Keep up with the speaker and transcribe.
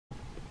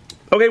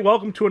Okay,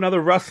 welcome to another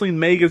wrestling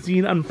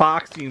magazine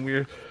unboxing.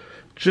 We're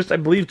just, I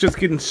believe, just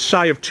getting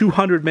shy of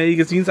 200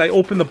 magazines. I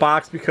opened the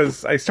box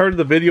because I started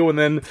the video and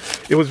then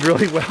it was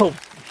really well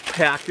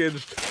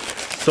packaged.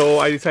 So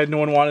I decided no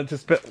one wanted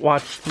to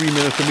watch 3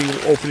 minutes of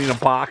me opening a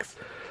box.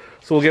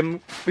 So we'll get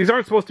them. These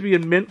aren't supposed to be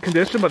in mint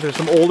condition, but there's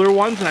some older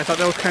ones, and I thought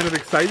that was kind of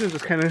exciting.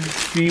 Just kind of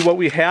see what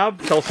we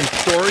have, tell some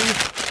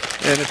stories.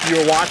 And if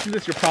you're watching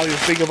this, you're probably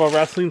as big of a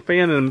wrestling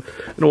fan and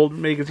an old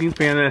magazine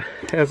fan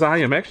as I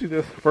am. Actually,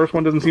 this first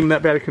one doesn't seem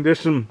that bad of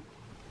condition.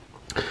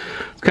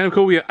 It's kind of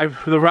cool.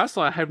 The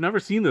wrestler, I've never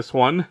seen this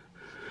one.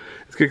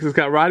 It's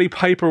got Roddy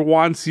Piper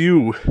Wants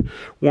You,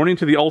 Warning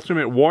to the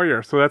Ultimate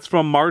Warrior. So that's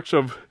from March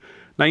of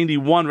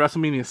 '91,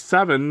 WrestleMania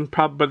 7,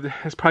 but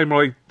it's probably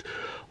more like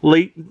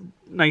late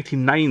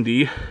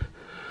 1990.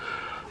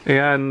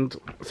 And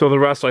so the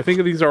wrestler, I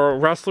think these are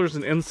wrestlers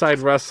in Inside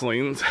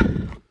Wrestlings.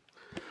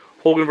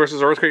 Hogan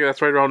versus Earthquake, that's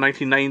right around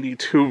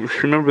 1992.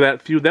 Remember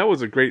that feud? That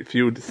was a great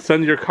feud.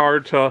 Send your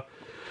card to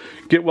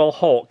Get Well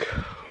Hulk.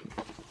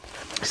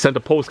 Sent a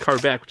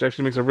postcard back, which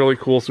actually makes a really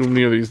cool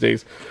souvenir these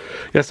days.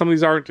 Yeah, some of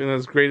these aren't in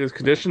as great as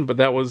condition, but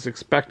that was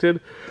expected.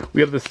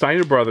 We have the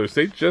Steiner Brothers.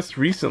 They just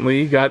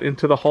recently got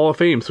into the Hall of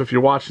Fame. So if you're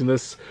watching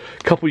this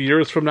a couple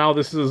years from now,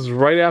 this is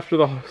right after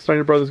the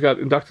Steiner Brothers got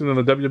inducted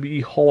into the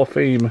WWE Hall of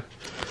Fame.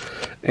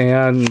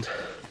 And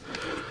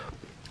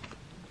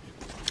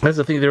that's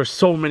the thing, there were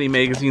so many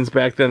magazines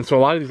back then, so a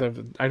lot of these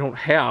I don't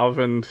have,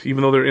 and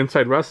even though they're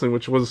Inside Wrestling,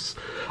 which was,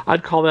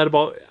 I'd call that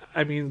about,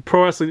 I mean,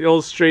 Pro Wrestling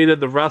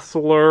Illustrated, The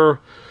Wrestler,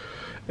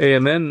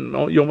 and then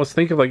you almost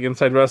think of like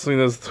Inside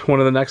Wrestling as one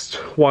of the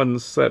next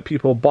ones that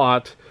people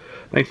bought.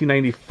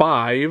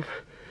 1995,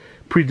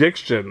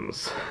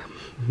 Predictions.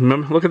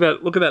 Remember, look at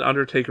that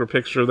Undertaker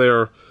picture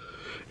there,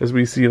 as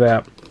we see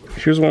that.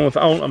 Here's one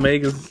without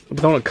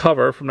a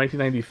cover from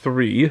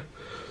 1993.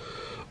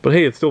 But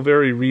hey, it's still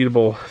very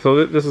readable.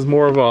 So this is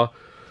more of a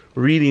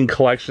reading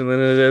collection than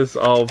it is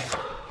of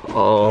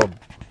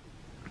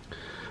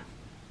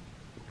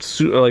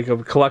like a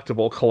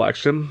collectible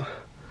collection.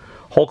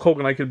 Hulk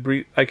Hogan, I could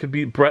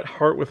beat Bret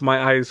Hart with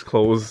my eyes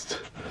closed.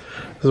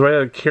 This is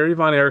right. Kerry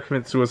Von Erich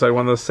commit suicide,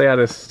 one of the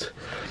saddest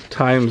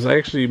times. I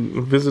actually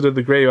visited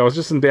the grave. I was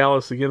just in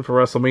Dallas again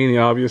for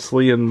WrestleMania,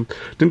 obviously, and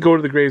didn't go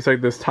to the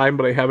gravesite this time,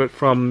 but I have it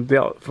from the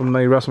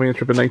WrestleMania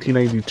trip in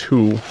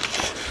 1992.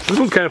 This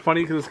one's kind of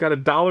funny because it's got a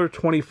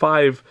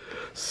 $1.25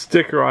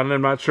 sticker on it.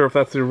 I'm not sure if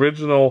that's the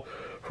original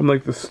from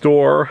like the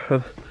store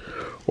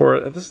or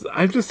this.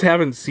 I just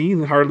haven't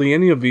seen hardly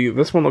any of these.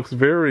 This one looks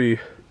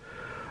very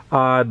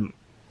odd.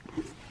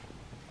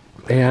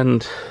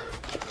 And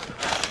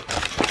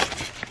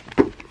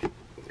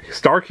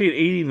Starrcade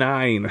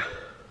 '89.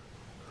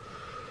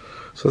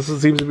 So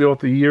this seems to be about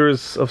the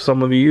years of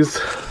some of these.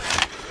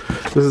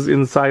 This is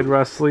Inside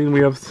Wrestling. We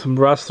have some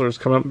wrestlers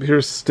coming up.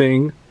 Here's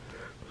Sting.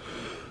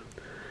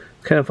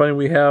 Kind of funny,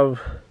 we have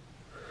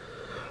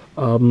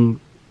the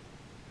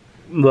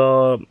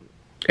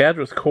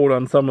address code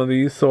on some of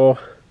these, so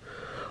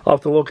I'll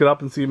have to look it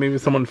up and see maybe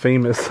someone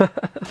famous. The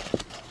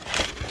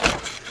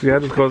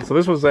address code. So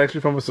this was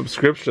actually from a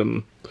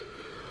subscription.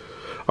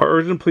 Our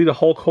urgent plea to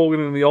Hulk Hogan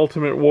and the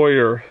Ultimate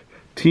Warrior.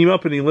 Team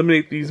up and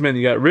eliminate these men.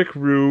 You got Rick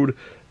Rude,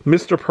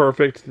 Mr.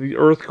 Perfect, the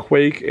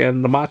Earthquake,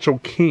 and the Macho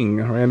King,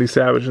 Randy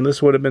Savage. And this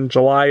would have been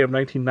July of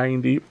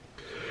 1990.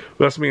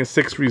 WrestleMania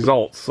 6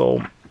 results,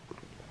 so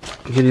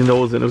getting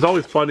those in. It was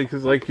always funny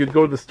because like you'd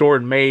go to the store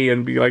in May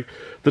and be like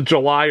the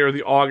July or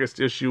the August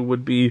issue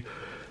would be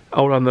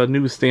out on the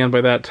newsstand by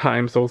that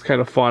time, so it's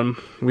kind of fun.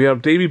 We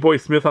have Davey Boy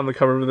Smith on the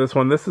cover of this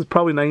one. This is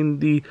probably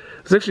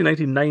it's actually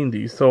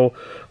 1990, so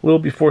a little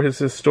before his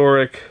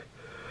historic.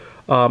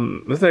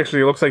 This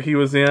actually looks like he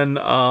was in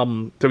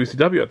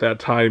WCW at that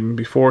time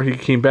before he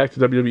came back to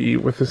WWE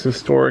with his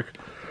historic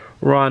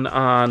run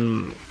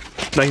on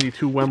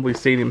 '92 Wembley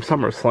Stadium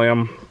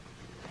SummerSlam.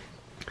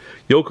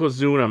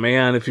 Yokozuna,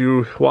 man, if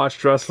you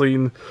watched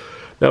wrestling,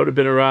 that would have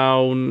been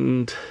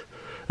around,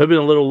 that would have been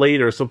a little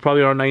later, so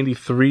probably around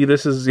 93.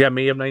 This is, yeah,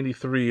 May of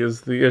 93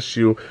 is the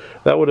issue.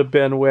 That would have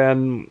been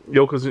when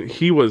Yokozuna,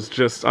 he was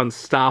just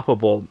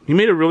unstoppable. He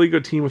made a really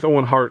good team with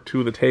Owen Hart,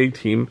 too, the tag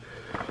team.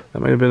 That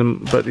might have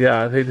been, but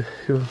yeah, the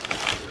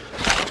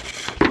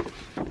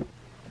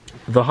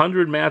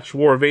 100-match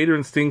war, Vader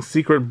and Sting's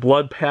secret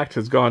blood pact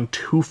has gone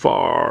too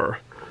far.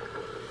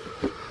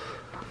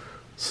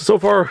 So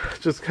far,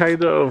 just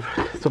kind of,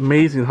 it's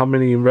amazing how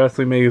many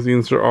wrestling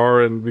magazines there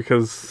are, and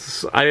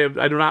because I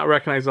do not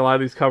recognize a lot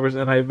of these covers,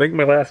 and I think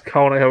my last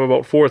count I have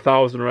about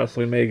 4,000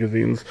 wrestling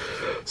magazines.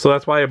 So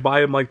that's why I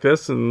buy them like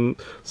this, and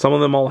some of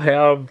them I'll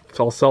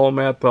sell them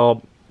at the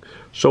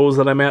shows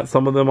that I'm at.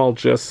 Some of them I'll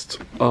just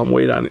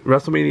wait on.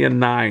 WrestleMania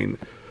 9.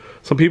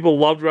 Some people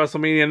loved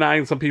WrestleMania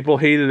 9, some people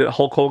hated it.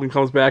 Hulk Hogan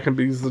comes back and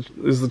is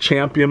the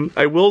champion.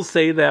 I will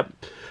say that,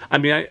 I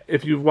mean,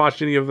 if you've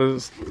watched any of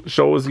the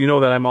shows, you know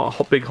that I'm a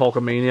big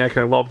Hulkamaniac.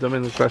 I loved him,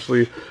 and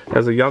especially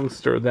as a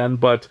youngster then.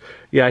 But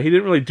yeah, he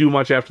didn't really do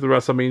much after the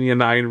WrestleMania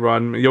 9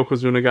 run.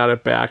 Yokozuna got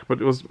it back,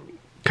 but it was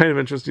kind of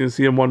interesting to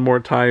see him one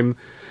more time.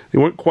 They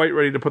weren't quite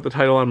ready to put the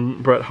title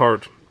on Bret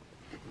Hart.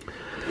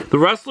 The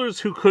wrestlers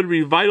who could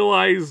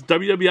revitalize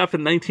WWF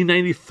in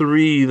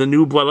 1993, the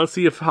new blood. Let's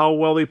see how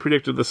well they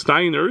predicted. The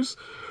Steiners,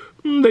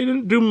 they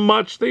didn't do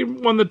much. They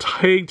won the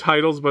tag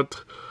titles,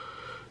 but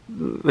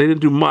they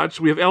didn't do much.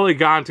 We have El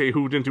Gigante,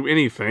 who didn't do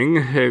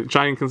anything.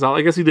 Giant Gonzalez,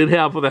 I guess he did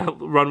have that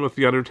run with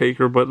The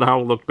Undertaker, but now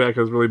look back,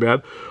 it was really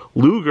bad.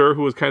 Luger,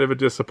 who was kind of a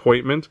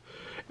disappointment.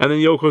 And then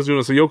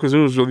Yokozuna. So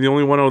Yokozuna was really the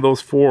only one of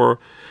those four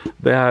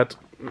that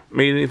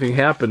made anything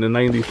happen in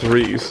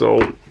 93.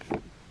 So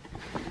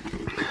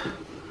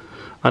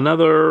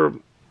another,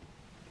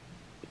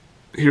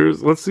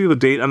 let's see the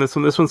date on this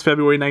one. This one's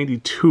February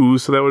 92,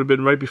 so that would have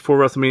been right before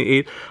WrestleMania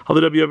 8. How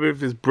the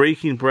WWF is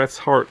breaking Bret's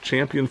heart.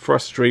 Champion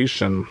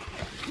frustration.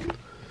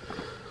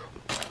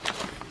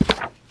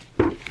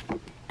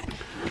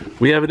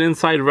 We have an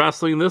Inside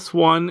Wrestling. This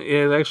one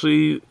is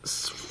actually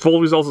full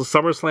results of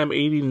SummerSlam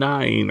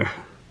 89.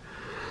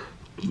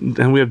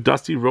 And we have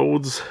Dusty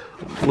Rhodes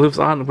lives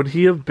on. Would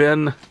he have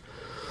been...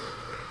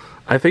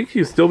 I think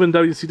he's still been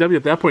WCW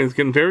at that point. He's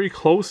getting very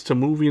close to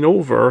moving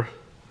over.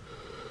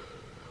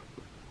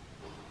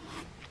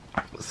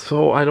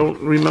 So I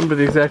don't remember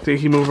the exact day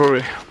he moved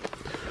over.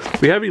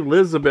 We have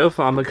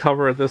Elizabeth on the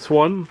cover of this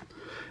one.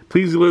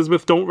 Please,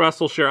 Elizabeth, don't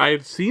wrestle Share.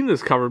 I've seen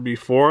this cover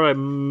before.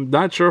 I'm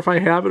not sure if I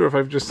have it or if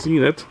I've just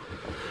seen it.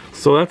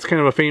 So that's kind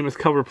of a famous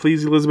cover.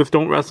 Please, Elizabeth,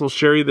 don't wrestle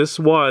Sherry. This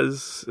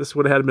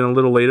would have been a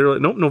little later.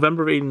 Nope,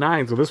 November of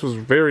 89. So this was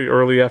very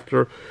early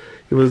after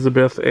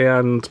Elizabeth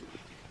and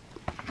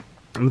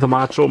the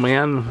Macho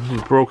Man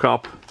broke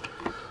up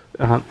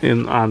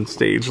on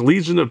stage.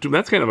 Legion of Doom.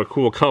 That's kind of a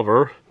cool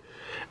cover.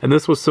 And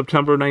this was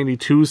September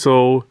 92.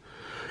 So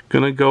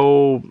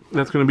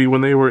that's gonna be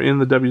when they were in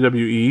the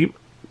WWE.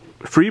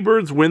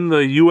 Freebirds win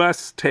the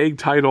U.S. tag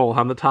title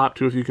on the top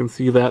too, if you can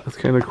see that. That's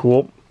kind of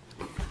cool.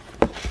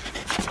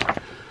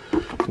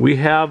 We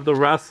have the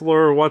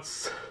wrestler,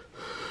 what's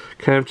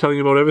kind of telling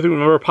you about everything.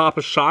 Remember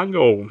Papa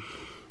Shango?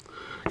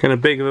 Kind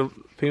of big,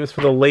 famous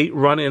for the late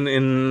run in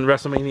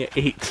WrestleMania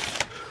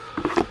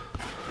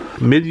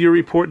 8. Mid-year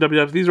report,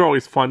 WWF. These are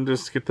always fun,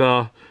 just to get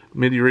the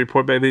mid-year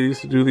report back. They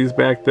used to do these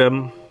back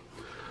then.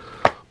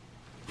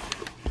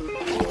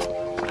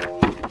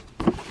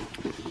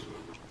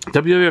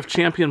 WWF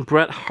champion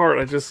Bret Hart.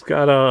 I just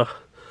got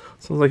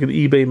sounds like an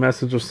eBay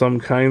message of some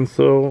kind,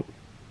 so...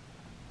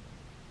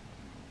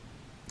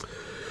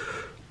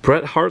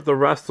 Bret Hart, the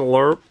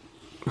wrestler,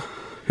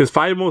 his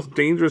 5 most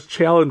dangerous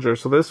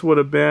challengers. So this would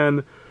have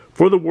been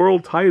for the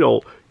world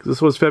title, because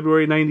this was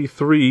February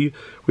 93.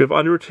 We have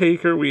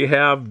Undertaker, we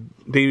have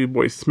Davey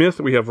Boy Smith,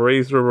 we have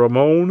Razor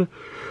Ramon,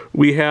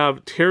 we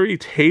have Terry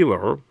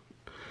Taylor,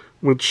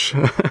 which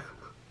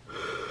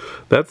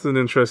that's an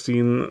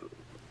interesting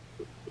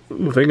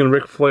thing, and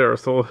Ric Flair.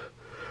 So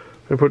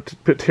I put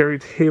Terry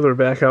Taylor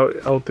back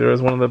out there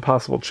as one of the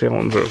possible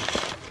challengers.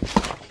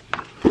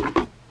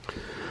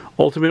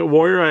 Ultimate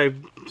Warrior, I've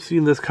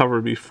seen this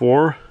cover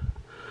before.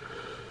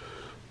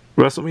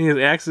 WrestleMania's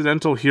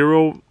Accidental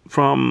Hero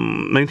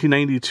from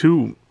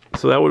 1992.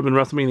 So that would have been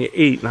WrestleMania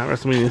 8, not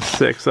WrestleMania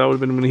 6. That would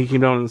have been when he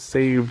came down and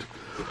saved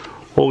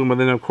Hogan, but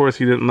then of course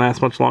he didn't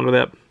last much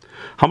longer.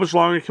 How much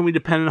longer can we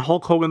depend on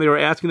Hulk Hogan? They were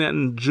asking that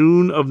in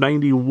June of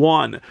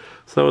 91.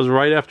 So that was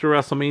right after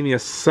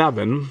WrestleMania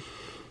 7.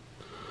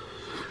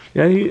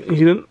 Yeah, he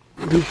didn't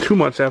do too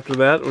much after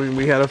that.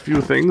 We had a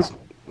few things.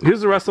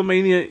 Here's the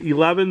WrestleMania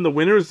 11, the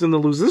winners and the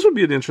losers. This would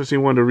be an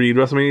interesting one to read.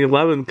 WrestleMania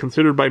 11,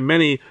 considered by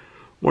many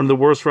one of the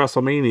worst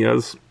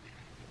WrestleManias.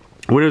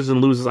 Winners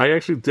and losers. I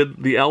actually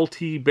did the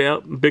LT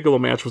Bigelow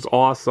match, was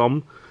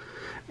awesome.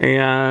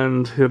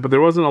 But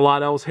there wasn't a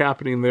lot else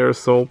happening there,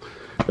 so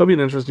that'll be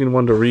an interesting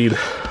one to read.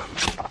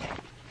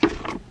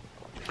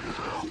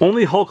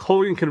 Only Hulk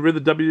Hogan can rid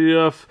the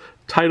WWF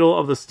title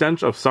of the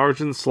stench of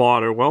Sergeant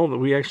Slaughter. Well,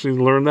 we actually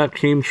learned that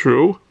came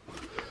true.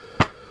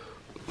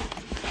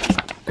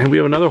 And we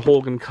have another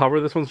Hogan cover.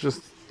 This one's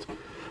just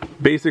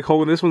basic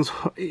Hogan. This one's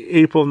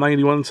April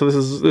 91, so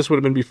this would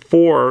have been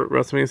before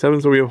WrestleMania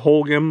 7. So we have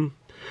Hogan,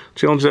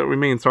 challenge that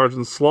remains,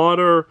 Sergeant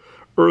Slaughter,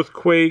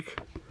 Earthquake,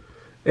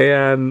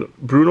 and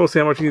Bruno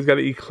Sammartino's got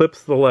to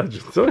eclipse the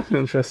legend. So that's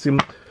interesting.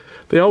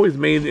 They always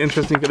made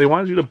interesting. They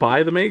wanted you to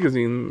buy the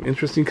magazine.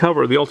 Interesting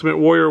cover. The Ultimate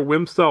Warrior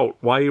wimps out.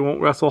 Why he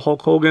won't wrestle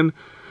Hulk Hogan.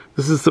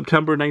 This is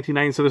September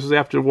 1990, so this was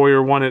after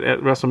Warrior won it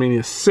at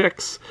WrestleMania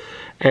 6.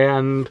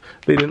 And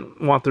they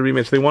didn't want the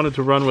rematch. They wanted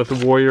to run with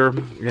the Warrior,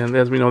 and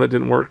as we know, that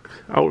didn't work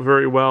out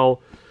very well.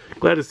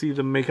 Glad to see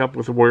them make up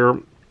with the Warrior.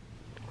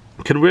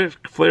 Can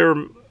Ric Flair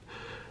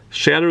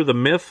shatter the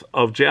myth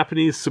of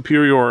Japanese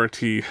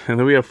superiority? And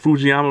then we have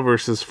Fujiyama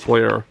versus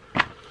Flair.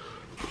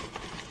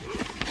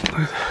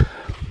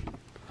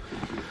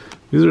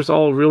 These are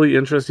all really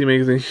interesting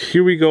magazines.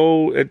 Here we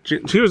go.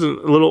 Here's a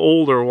little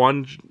older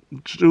one,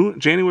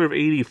 January of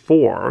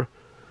 84.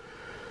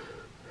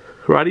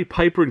 Roddy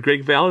Piper and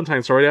Greg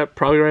Valentine, so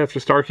probably right after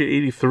Starrcade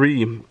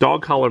 83.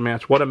 Dog collar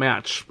match. What a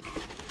match.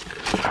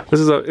 This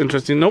is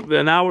interesting. Nope,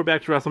 now we're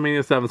back to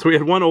WrestleMania 7. So we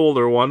had one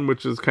older one,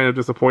 which is kind of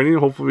disappointing.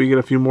 Hopefully we get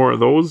a few more of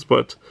those,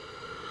 but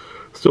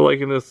still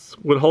liking this.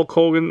 Would Hulk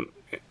Hogan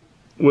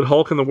Would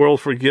Hulk and the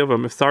world forgive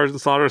him? If Sergeant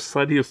Slaughter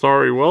said he was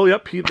sorry, well,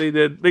 yep, they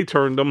did. They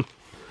turned him.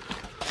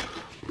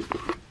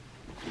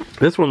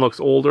 This one looks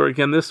older.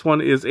 Again, this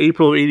one is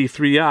April of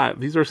 '83. Yeah,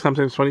 these are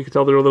sometimes funny. You can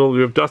tell they're a little.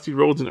 We have Dusty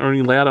Rhodes and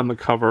Ernie Ladd on the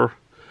cover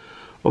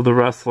of The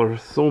Wrestler.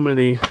 So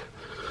many.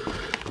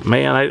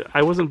 Man,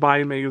 I wasn't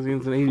buying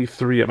magazines in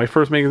 '83. My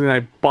first magazine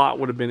I bought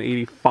would have been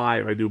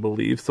 '85, I do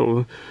believe.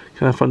 So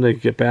kind of fun to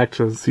get back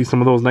to see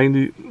some of those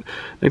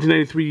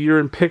 1993 Year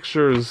in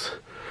Pictures.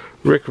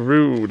 Rick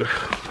Rude.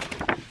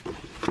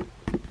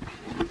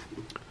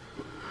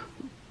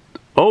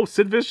 Oh,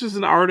 Sid Vicious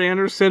and Art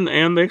Anderson,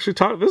 and they actually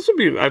talked. This would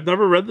be. I've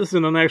never read this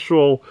in an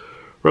actual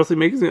wrestling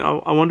magazine.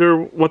 I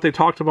wonder what they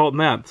talked about in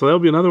that. So that'll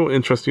be another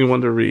interesting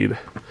one to read.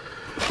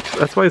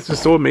 That's why it's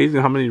just so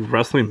amazing how many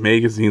wrestling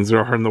magazines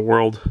there are in the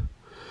world.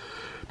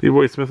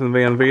 D-Boy Smith and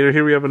Van Vader.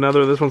 Here we have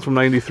another. This one's from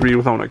 '93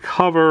 without a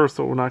cover,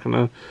 so we're not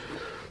going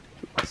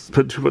to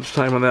spend too much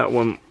time on that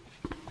one.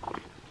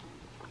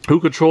 Who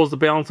controls the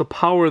balance of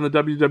power in the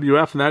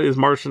WWF? And that is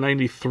March of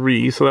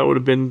 '93, so that would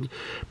have been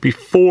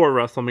before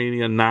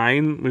WrestleMania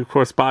 9. Of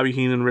course, Bobby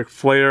Heenan, Ric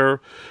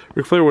Flair.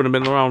 Ric Flair wouldn't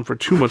have been around for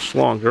too much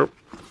longer.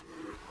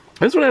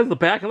 This one has the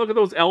back, and look at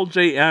those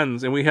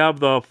LJNs, and we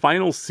have the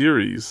final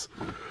series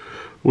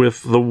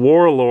with the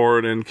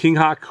Warlord and King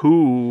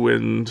Haku,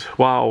 and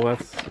wow,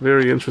 that's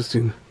very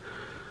interesting.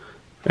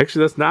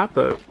 Actually, that's not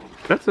the.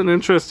 That's an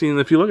interesting.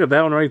 If you look at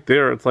that one right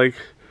there, it's like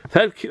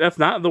that's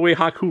not the way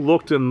Haku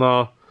looked in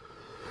the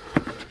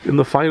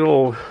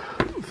final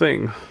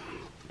thing.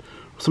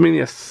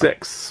 WrestleMania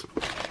 6.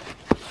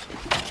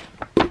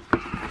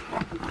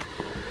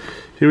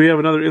 Here we have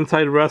another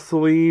Inside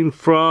Wrestling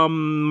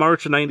from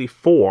March of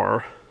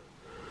 '94.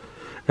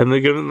 And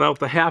they're giving out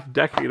the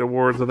half-decade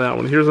awards of that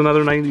one. Here's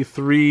another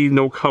 '93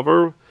 no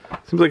cover.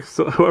 Seems like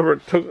whoever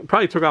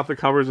probably took off the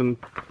covers and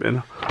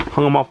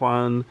hung them up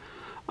on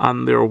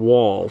their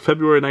wall.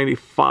 February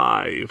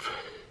 '95.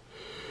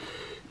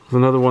 There's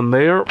another one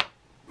there.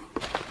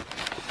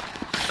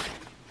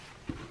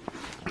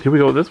 Here we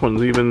go. This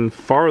one's even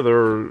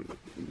farther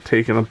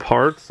taken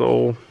apart,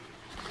 so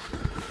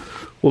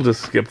we'll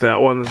just skip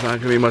that one. There's not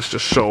going to be much to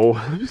show.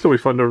 It'll still be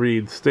fun to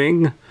read.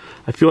 Sting.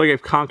 I feel like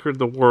I've conquered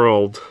the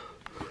world.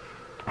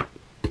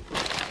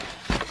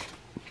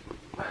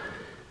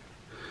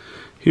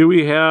 Here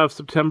we have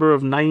September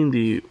of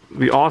 '90.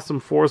 The Awesome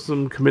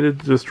Foursome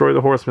committed to destroy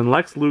the Horsemen.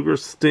 Lex Luger,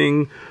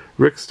 Sting,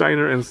 Rick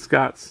Steiner, and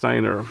Scott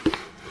Steiner.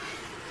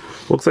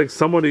 Looks like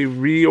somebody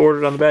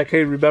reordered on the back.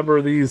 Hey,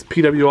 remember these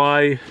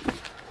PWI?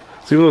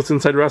 So even though it's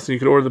Inside Wrestling, you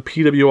can order the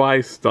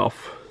PWI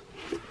stuff.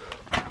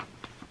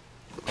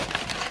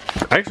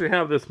 I actually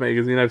have this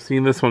magazine. I've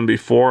seen this one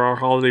before. Our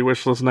Holiday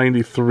Wishlist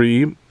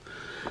 '93.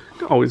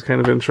 Always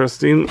kind of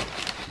interesting.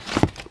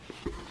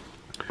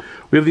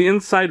 We have the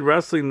Inside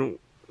Wrestling.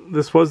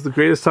 This was the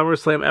greatest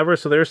SummerSlam ever.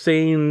 So they're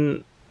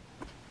saying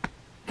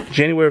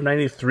January of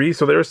 '93.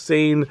 So they're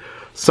saying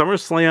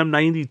SummerSlam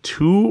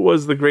 '92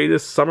 was the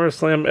greatest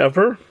SummerSlam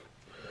ever.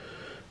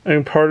 I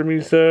mean, part of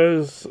me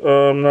says,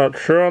 I'm not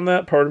sure on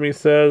that. Part of me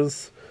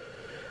says,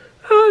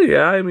 oh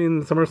yeah, I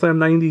mean, SummerSlam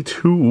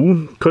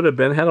 '92 could have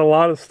been. Had a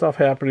lot of stuff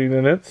happening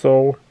in it,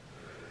 so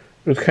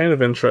it was kind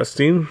of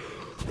interesting.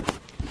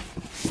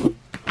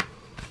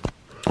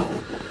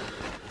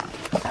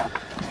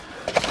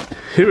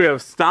 Here we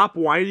have Stop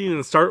Whining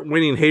and Start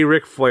Winning. Hey,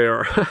 Ric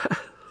Flair.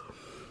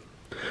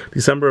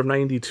 December of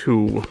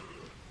 '92.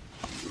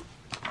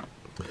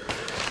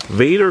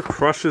 Vader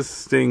crushes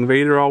Sting.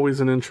 Vader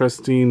always an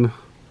interesting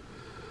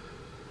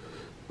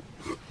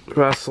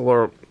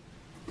wrestler.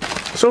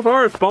 So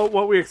far, it's about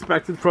what we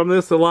expected from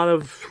this. A lot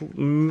of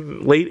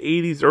late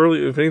 80s,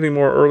 early, if anything,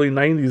 more early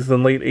 90s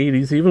than late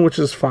 80s, even, which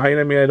is fine.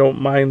 I mean, I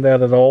don't mind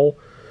that at all.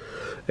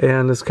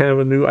 And it's kind of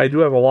a new. I do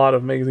have a lot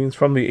of magazines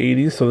from the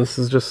 80s, so this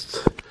is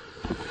just.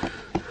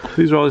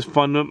 These are always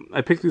fun.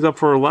 I picked these up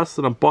for less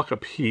than $1 a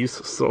piece,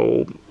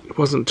 so it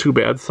wasn't too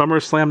bad.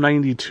 SummerSlam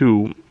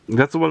 '92.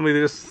 That's the one we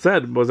just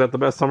said was at the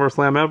best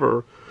SummerSlam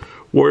ever.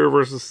 Warrior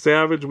versus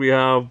Savage. We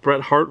have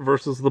Bret Hart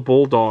versus the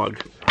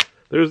Bulldog.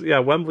 There's, yeah,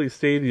 Wembley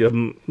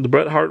Stadium. The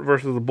Bret Hart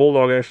versus the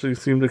Bulldog actually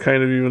seemed to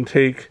kind of even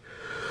take,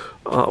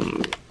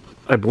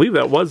 I believe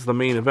that was the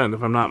main event,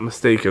 if I'm not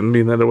mistaken,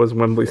 being that it was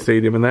Wembley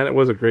Stadium, and that it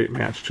was a great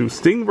match too.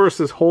 Sting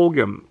versus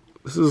Hogan.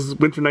 This is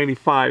winter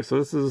 '95, so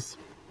this is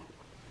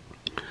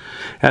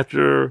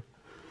after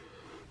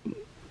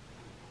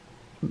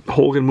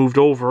Hogan moved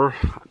over.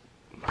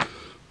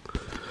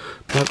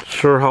 Not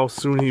sure how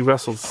soon he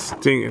wrestled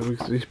Sting.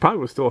 He probably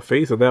was still a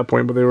face at that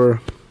point, but they were.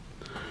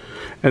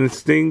 And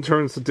Sting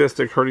turns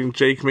sadistic, hurting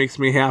Jake makes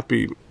me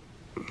happy.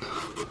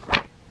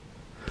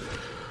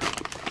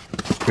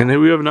 And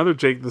then we have another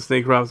Jake the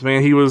Snake Robs.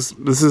 Man, he was.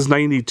 This is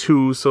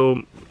 '92,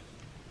 so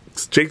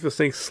Jake the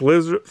Snake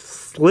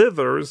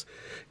slithers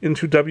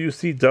into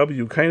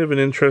WCW. Kind of an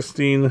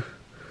interesting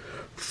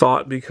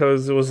thought,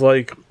 because it was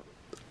like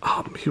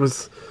he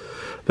was.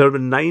 That would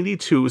have been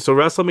 '92, so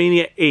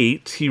WrestleMania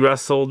 8, he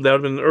wrestled, that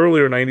would have been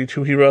earlier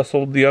 '92, he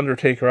wrestled The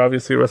Undertaker,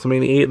 obviously,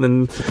 WrestleMania 8, and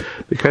then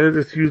they kind of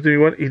just used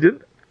him, he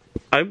did,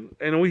 I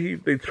know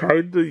they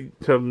tried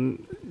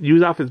to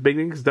use off his big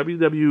name because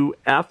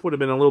WWF would have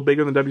been a little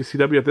bigger than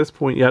WCW at this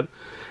point yet.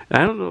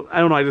 And I don't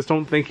know. I just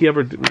don't think he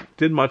ever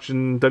did much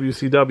in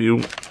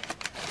WCW.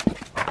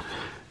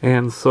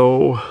 And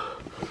so,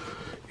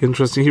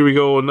 interesting. Here we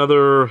go.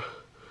 Another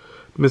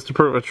Mr.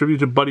 Perfect, a tribute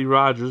to Buddy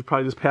Rogers.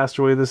 Probably just passed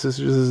away. This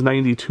is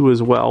 92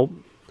 as well.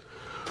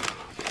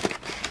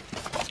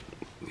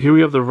 Here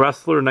we have the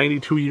Wrestler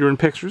 92 year in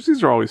pictures.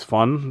 These are always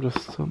fun.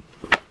 Just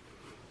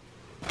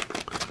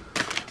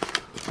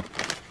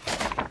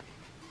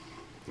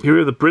here we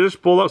have the British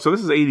Bulldog. So this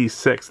is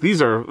 86.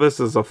 This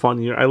is a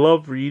fun year. I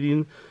love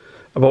reading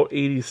about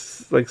 80,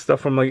 like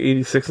stuff from like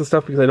 86 and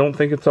stuff, because I don't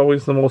think it's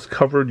always the most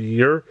covered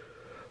year.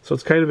 So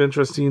it's kind of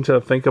interesting to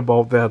think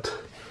about that.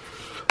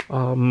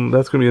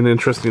 That's going to be an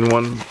interesting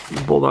one.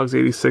 Bulldogs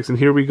 86. And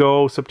here we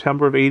go,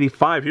 September of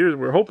 85. Here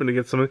we're hoping to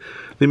get some.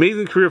 The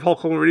Amazing Career of Hulk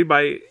Hogan, read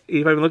by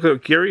 85. Look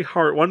at Gary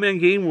Hart. One-man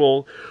game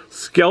will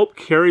scalp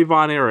Kerry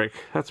Von Erich.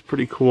 That's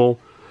pretty cool.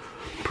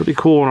 Pretty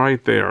cool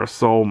right there.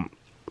 So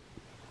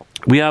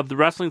we have the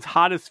wrestling's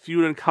hottest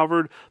feud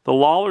uncovered. The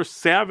Lawler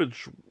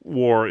Savage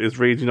War is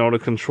raging out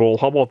of control.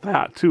 How about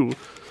that, too?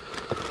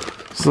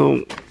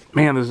 So,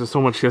 man, there's just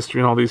so much history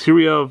in all these. Here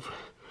we have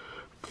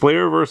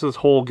Flair versus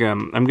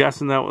Hogan. I'm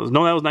guessing that was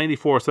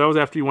 94, so that was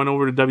after he went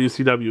over to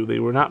WCW. They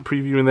were not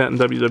previewing that in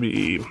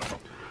WWE.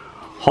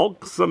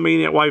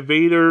 Hulkamania, why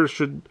Vader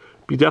should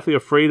be deathly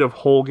afraid of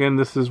Hogan.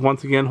 This is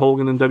once again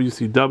Hogan in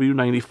WCW,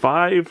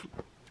 95.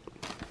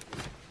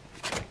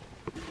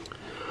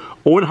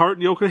 Owen Hart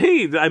and Yoko.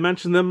 Hey, I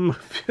mentioned them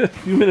a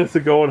few minutes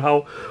ago and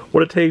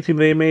what a tag team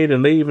they made,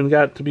 and they even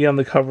got to be on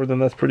the cover. Then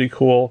that's pretty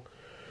cool.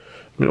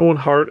 I mean, Owen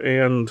Hart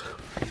and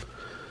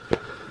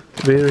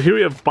here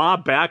we have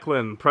Bob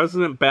Backlund,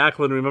 President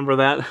Backlund. Remember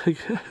that?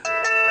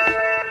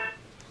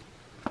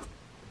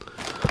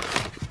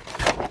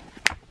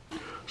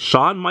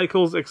 Shawn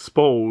Michaels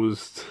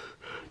exposed.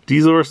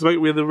 Diesel versus Mike.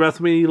 We have the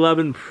WrestleMania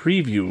 11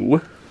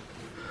 preview.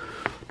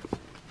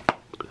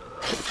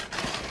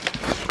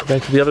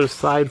 Back to the other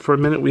side for a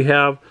minute. We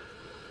have,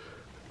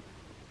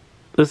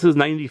 this is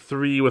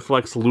 93 with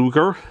Lex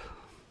Luger.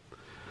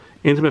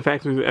 Intimate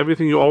Facts,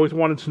 everything you always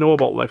wanted to know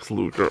about Lex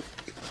Luger.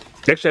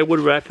 Actually, I would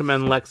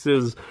recommend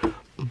Lex's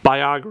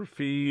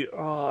biography.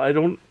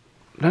 Not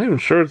even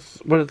sure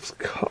what it's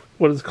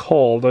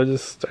called.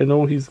 I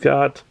know he's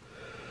got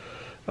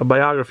a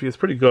biography. It's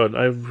pretty good.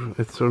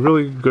 It's a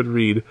really good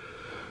read.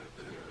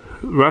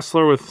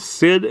 Wrestler with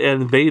Sid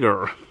and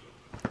Vader.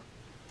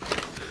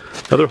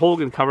 Another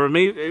Hogan cover.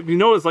 If you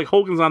notice, like,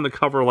 Hogan's on the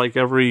cover like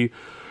every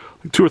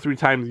 2 or 3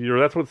 times a year.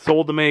 That's what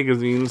sold the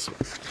magazines.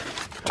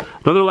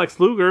 Another Lex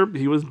Luger.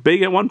 He was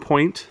big at one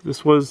point.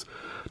 This was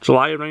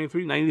July of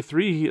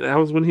 93. That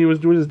was when he was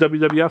doing his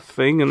WWF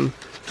thing, and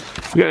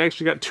we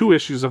actually got 2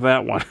 issues of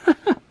that one.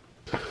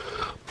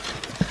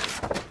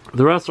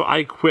 The Wrestler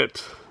I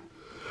Quit.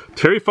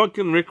 Terry Funk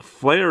and Ric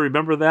Flair.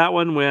 Remember that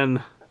one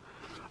when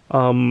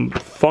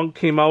Funk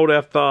came out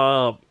at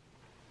the,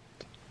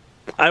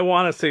 I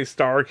want to say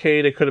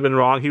Starrcade. It could have been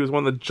wrong. He was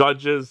one of the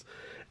judges,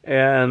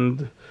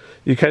 and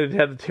you kind of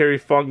had the Terry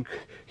Funk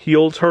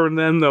heel turn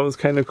then. That was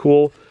kind of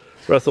cool.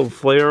 Wrestled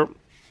Flair.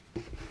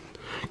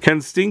 Can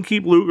Sting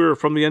keep Luger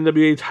from the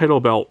NWA title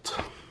belt?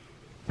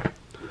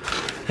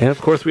 And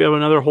of course we have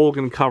another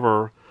Hogan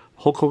cover.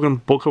 Hulk Hogan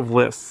Book of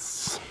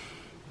Lists.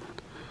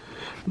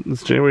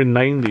 It's January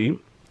 90.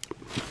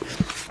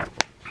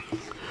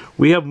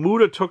 We have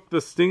Muta took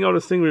the Sting out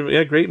of Sting.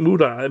 Yeah, great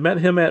Muta. I met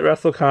him at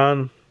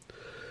WrestleCon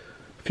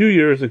a few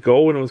years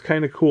ago, and it was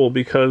kind of cool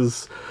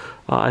because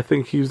I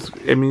think you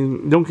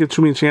don't get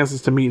too many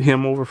chances to meet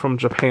him over from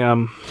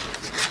Japan.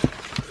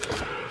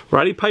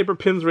 Roddy Piper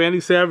pins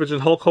Randy Savage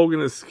and Hulk Hogan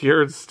is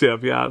scared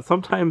stiff. Yeah,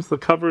 sometimes the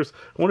covers,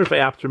 I wonder if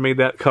Apter made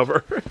that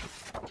cover.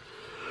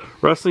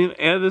 Wrestling,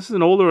 and this is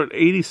an older one,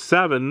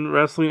 87,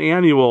 Wrestling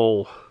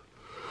Annual.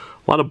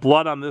 A lot of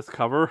blood on this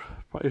cover.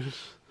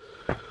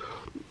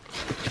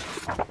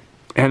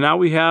 And now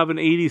we have an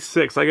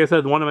 86. Like I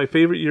said, one of my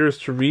favorite years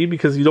to read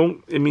because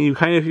you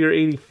kind of hear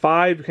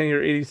 85, you kind of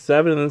hear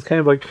 87, and then it's kind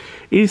of like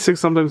 86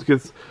 sometimes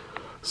gets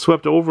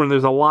swept over, and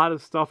there's a lot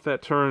of stuff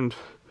that turned.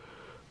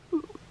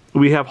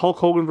 We have Hulk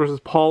Hogan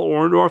versus Paul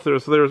Orndorff.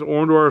 There's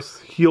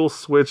Orndorff's heel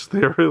switch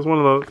there. It was one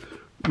of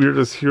the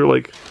weirdest here.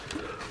 Like,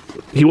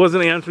 he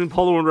wasn't answering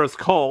Paul Orndorff's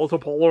call, so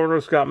Paul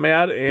Orndorff got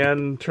mad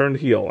and turned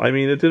heel. I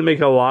mean, it didn't make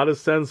a lot of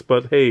sense,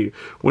 but hey,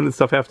 when did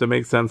stuff have to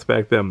make sense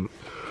back then?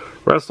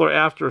 Wrestler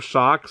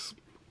Aftershocks.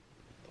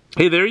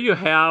 Hey, there you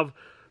have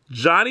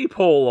Johnny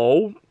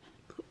Polo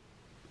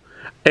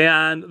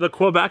and the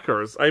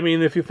Quebecers. I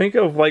mean, if you think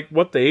of like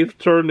what they've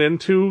turned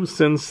into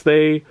since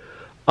they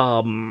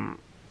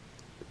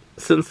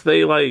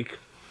like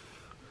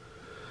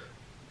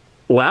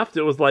left,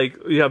 it was like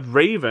you have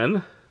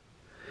Raven,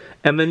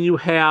 and then you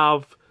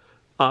have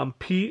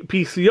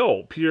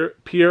PCO,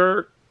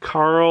 Pierre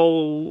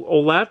Carl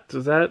Ouellet.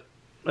 Is that?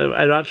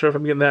 I'm not sure if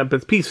I'm getting that, but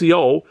it's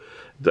PCO.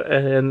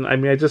 And I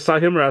mean, I just saw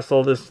him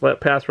wrestle this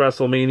past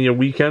WrestleMania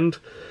weekend,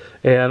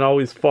 and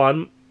always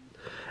fun.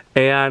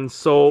 And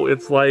so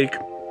it's like,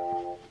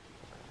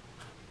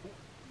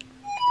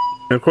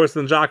 And of course,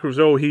 then Jacques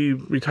Rougeau, he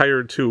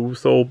retired too.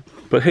 So,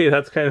 but hey,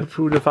 that's kind of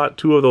who would have thought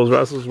two of those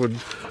wrestlers would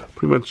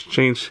pretty much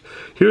change.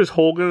 Here's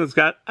Hogan. It's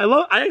got,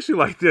 I actually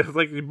like this. It's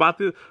like you bought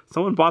this,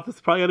 someone bought this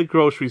probably at a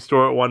grocery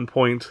store at one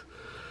point.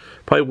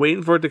 Probably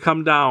waiting for it to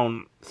come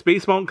down.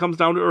 Space Mountain comes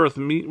down to Earth.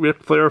 Meet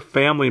Ric Flair,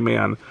 Family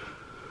Man.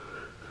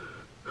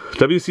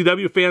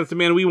 WCW fans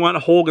demand we want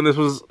Hogan. This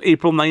was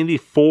April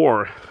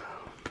 '94.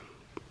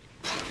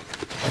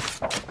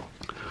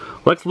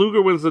 Lex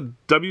Luger wins the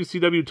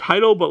WCW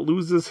title but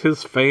loses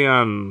his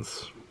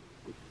fans.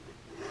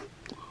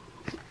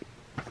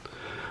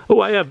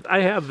 Oh,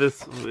 I have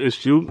this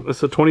issue.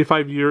 It's a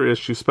 25-year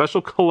issue,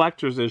 special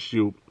collector's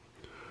issue,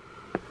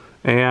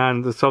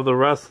 and it's of the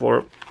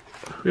wrestler.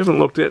 We haven't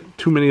looked at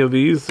too many of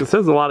these. It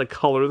says a lot of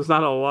color. There's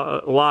not a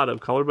lot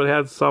of color, but it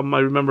had some. I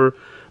remember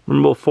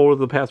before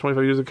the past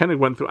 25 years. It kind of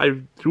went through.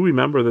 I do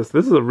remember this.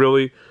 This is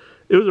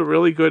it was a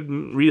really good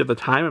read at the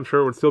time. I'm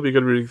sure it would still be a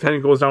good read. It kind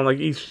of goes down like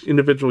each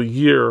individual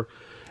year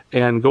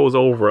and goes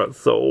over it.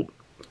 So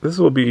this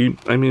will be,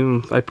 I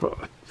mean,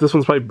 this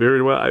one's probably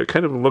buried well. I'm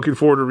kind of looking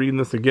forward to reading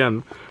this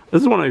again.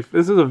 This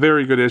is a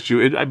very good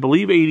issue. I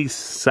believe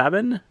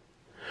 87?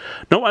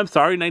 No, I'm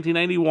sorry,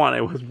 1991.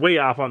 I was way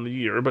off on the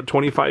year, but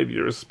 25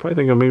 years. Probably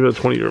think of maybe a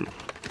 20 year.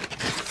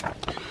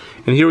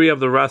 And here we have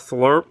the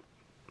wrestler.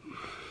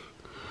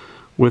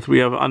 We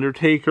have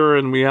Undertaker,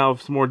 and we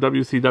have some more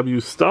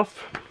WCW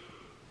stuff.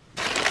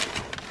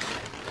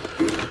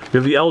 We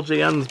have the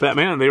LJN's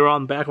Batman. They were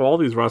on the back of all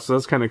these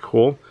wrestlers. That's kind of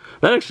cool.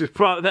 That actually,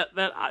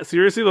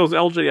 seriously, those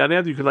LJN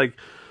ads, you could like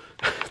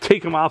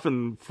take them off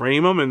and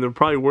frame them, and they're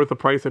probably worth the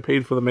price I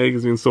paid for the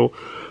magazine. So,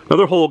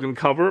 another Hogan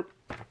cover.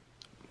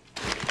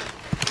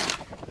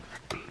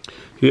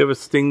 You have a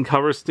Sting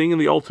cover. Sting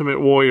and the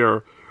Ultimate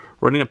Warrior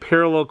running a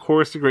parallel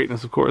course to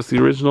greatness, of course. The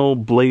original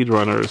Blade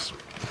Runners.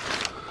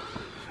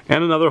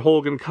 And another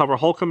Hogan cover.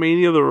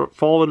 Hulkamania, The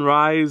Fall and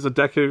Rise, a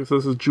decade. So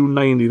this is June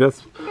 90.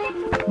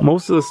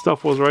 Most of the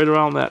stuff was right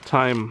around that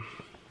time.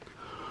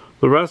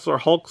 The wrestler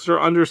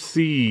Hulkster Under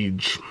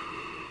Siege.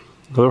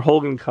 Another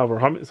Hogan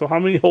cover. So how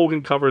many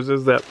Hogan covers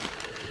is that?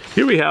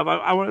 Here we have,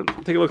 I want to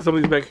take a look at some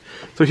of these back.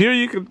 So here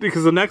you can,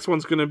 because the next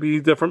one's going to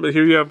be different, but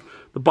here you have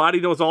the Body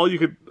Knows All. You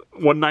could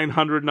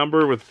 1-900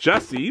 number with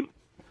Jesse.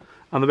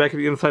 On the back of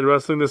the Inside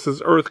Wrestling, this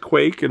is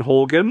Earthquake and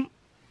Hogan.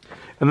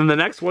 And then the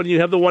next one, you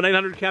have the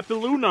 1-900 Captain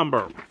Lou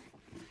number.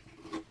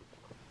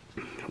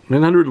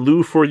 900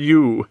 Lou for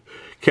you.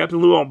 Captain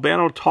Lou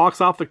Albano talks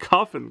off the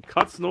cuff and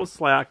cuts no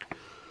slack.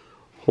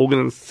 Hogan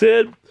and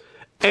Sid.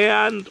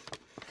 And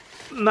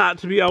not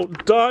to be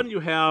outdone, you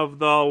have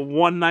the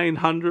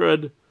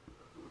 1-900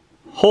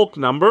 Hulk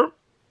number.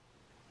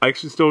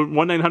 Actually, still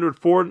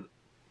 1-900-4.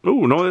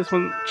 Ooh, no, this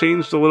one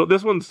changed a little.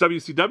 This one's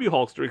WCW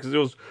Hulkster because it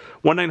was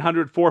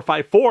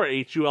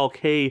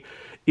 1-900-454-HULK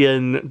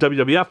in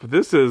WWF. But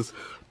this is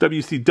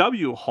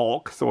WCW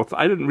Hulk. So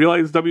I didn't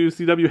realize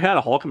WCW had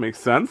a Hulk. It makes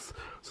sense.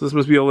 So this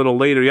must be a little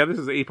later. Yeah, this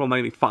is April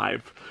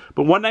 95.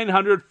 But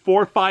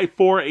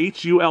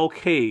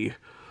 1-900-454-HULK.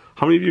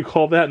 How many of you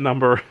called that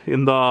number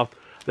in the...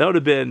 That would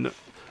have been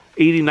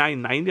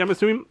 89.90, I'm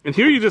assuming. And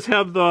here you just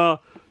have the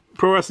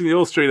Pro Wrestling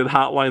Illustrated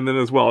hotline then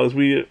as well.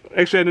 Actually,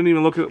 I didn't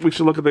even look at... We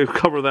should look at the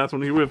cover of that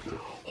one. Here we have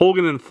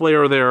Hogan and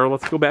Flair there.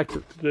 Let's go back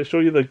to show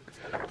you the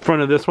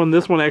front of this one.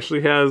 This one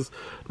actually has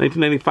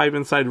 1995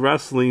 Inside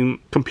Wrestling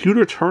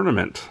Computer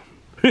Tournament.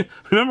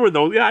 Remember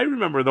those? Yeah, I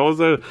remember those.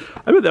 I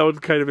bet that was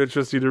kind of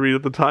interesting to read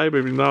at the time,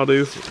 maybe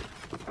nowadays.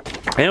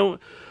 And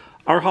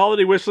our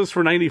holiday wish list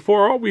for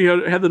 94. Oh, we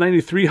had the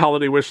 93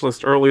 holiday wish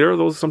list earlier.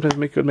 Those sometimes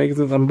make good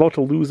magazines. I'm about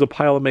to lose a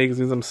pile of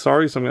magazines. I'm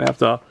sorry, so I'm going to have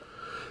to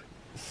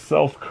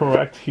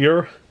self-correct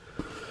here.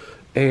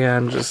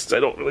 And I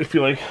don't really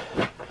feel like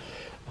a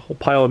whole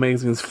pile of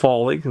magazines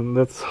falling. And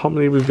that's how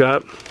many we've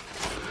got.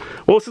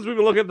 Well, since we've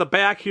been looking at the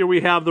back here,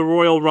 we have the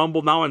Royal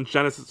Rumble now on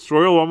Genesis.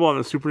 Royal Rumble on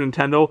the Super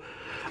Nintendo.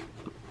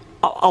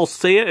 I'll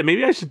say it, and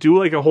maybe I should do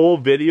like a whole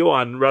video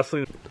on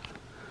wrestling.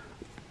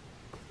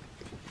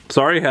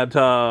 Sorry, I had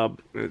to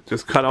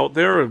just cut out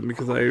there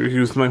because I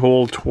used my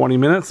whole 20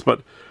 minutes,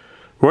 but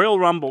Royal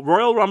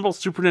Rumble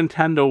Super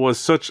Nintendo was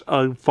such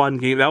a fun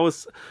game. That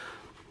was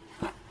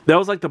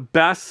like the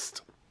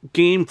best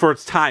game for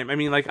its time. I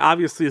mean, like,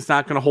 obviously it's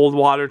not going to hold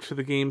water to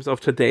the games of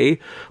today,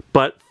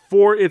 but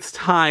for its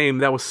time,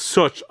 that was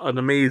such an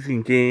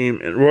amazing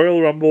game. And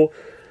Royal Rumble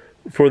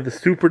for the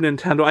Super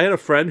Nintendo. I had a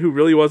friend who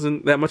really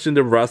wasn't that much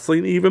into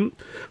wrestling even,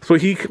 so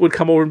he would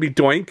come over and be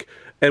Doink,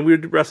 and we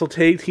would wrestle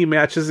tag team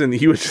matches, and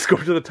he would just go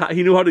to the top.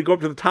 He knew how to go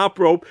up to the top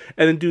rope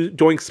and then do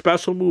Doink's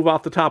special move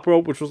off the top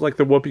rope, which was like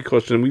the whoopee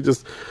cushion. We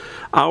just,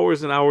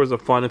 hours and hours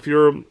of fun. If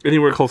you're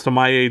anywhere close to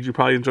my age, you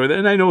probably enjoy that.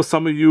 And I know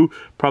some of you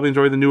probably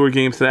enjoy the newer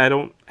games today. I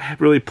don't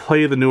really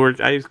play the newer.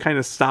 I kind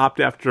of stopped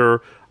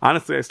after,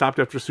 honestly, I stopped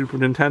after Super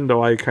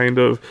Nintendo. I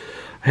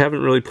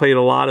haven't really played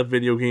a lot of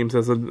video games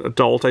as an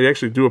adult. I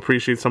actually do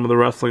appreciate some of the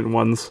wrestling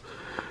ones.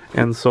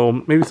 And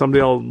so maybe someday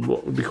it'll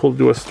be cool to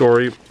do a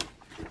story.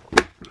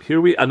 Here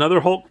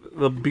another Hulk,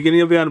 the beginning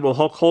of the end. Will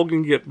Hulk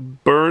Hogan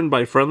get burned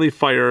by friendly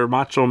fire?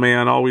 Macho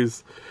Man,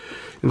 always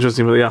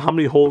interesting. But yeah, how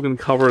many Hogan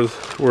covers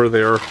were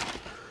there?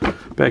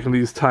 back in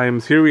these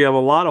times. Here we have a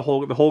lot of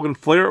Hogan, the Hogan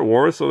Flair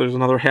War, so there's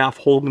another half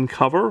Hogan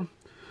cover.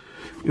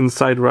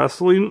 Inside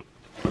Wrestling.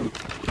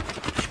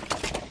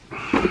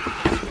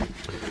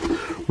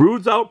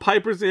 Rude's out,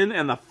 Piper's in,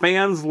 and the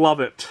fans love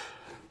it.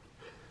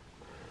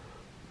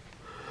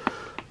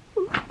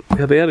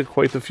 Yeah, they had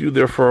quite a few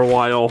there for a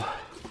while.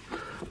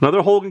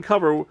 Another Hogan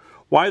cover.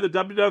 Why the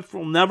WWF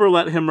will never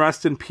let him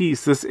rest in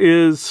peace. This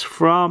is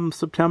from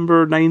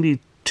September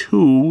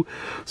 92.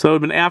 So it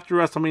would have been after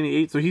WrestleMania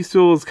 8. So he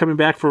still is coming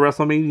back for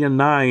WrestleMania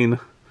 9.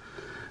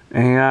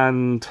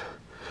 And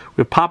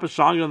we have Papa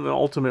Shango and the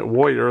Ultimate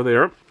Warrior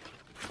there.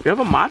 We have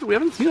a Macho. We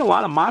haven't seen a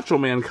lot of Macho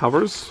Man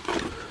covers.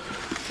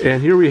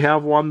 And here we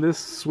have one.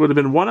 This would have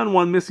been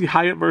one-on-one Missy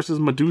Hyatt versus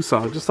Medusa.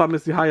 I just saw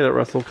Missy Hyatt at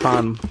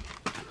WrestleCon.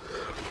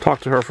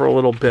 Talked to her for a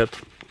little bit.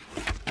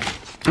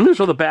 I'm going to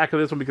show the back of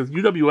this one because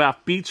UWF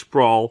Beach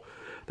Brawl.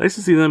 Nice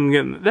to see them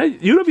getting...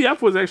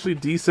 UWF was actually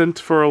decent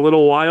for a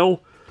little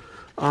while.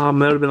 That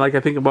would have been like,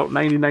 I think, about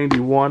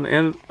 90-91.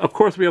 And, of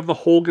course, we have the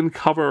Hogan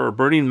cover,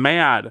 Burning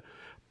Mad.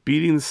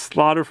 Beating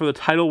Slaughter for the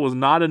title was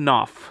not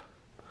enough.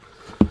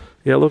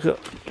 Yeah, look at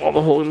all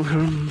the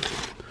Hogan...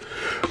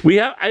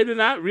 I did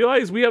not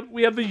realize we have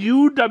the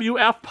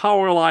UWF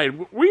power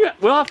line. We'll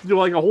have to do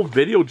like a whole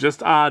video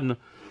just on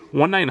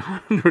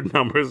 1-900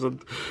 numbers. And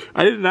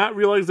I did not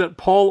realize that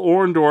Paul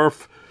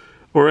Orndorff,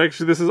 or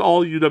actually this is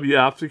all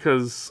UWF,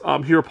 because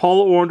here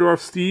Paul Orndorff,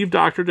 Steve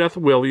Dr. Death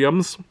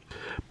Williams,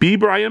 B.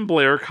 Brian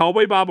Blair,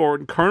 Cowboy Bob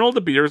Orton, Colonel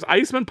De Beers,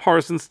 Iceman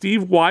Parsons,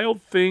 Steve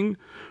Wild Thing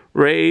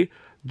Ray,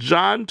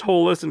 John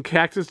Tolis, and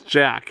Cactus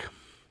Jack.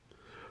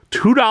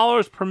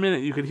 $2 per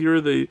minute you could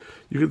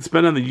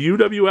spend on the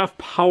UWF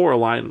power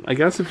line. I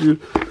guess if you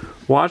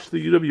watched the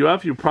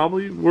UWF, you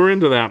probably were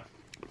into that.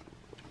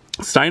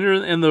 Steiner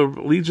and the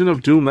Legion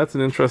of Doom, that's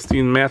an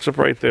interesting matchup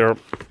right there.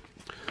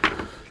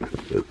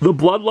 The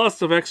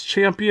Bloodlust of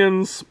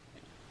ex-champions,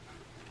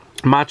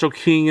 Macho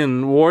King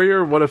and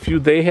Warrior, what a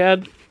feud they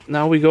had.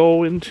 Now we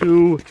go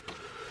into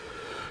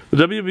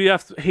the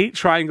WWF Hate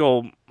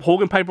Triangle.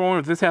 Hogan, Piper,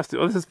 Warrior. This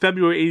is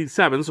February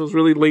 87, so it's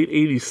really late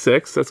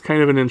 86. That's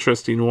kind of an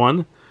interesting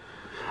one.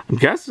 I'm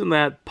guessing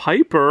that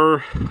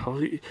Piper,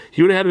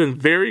 he would have been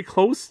very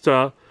close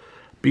to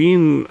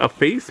being a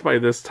face by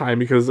this time,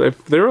 because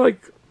if they're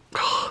like...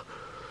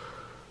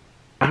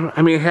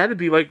 I mean, it had to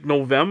be like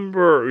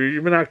November or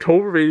even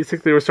October of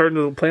 86. They were starting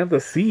to plant the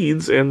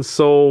seeds, and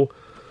so,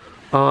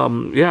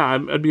 yeah,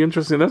 it'd be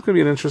interesting. That's going to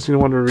be an interesting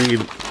one to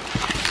read.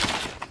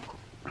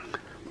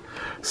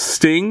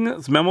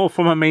 Sting's Memo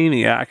from a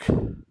Maniac.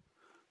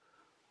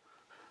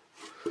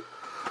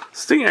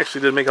 Sting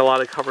actually did make a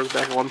lot of covers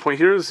back at one point.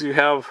 Here's, you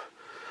have,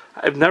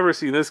 I've never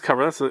seen this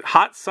cover. That's a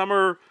Hot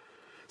Summer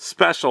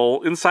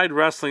Special, Inside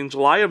Wrestling,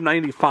 July of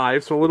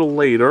 95, so a little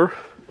later.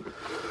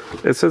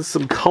 It says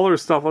some color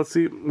stuff. Let's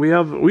see. We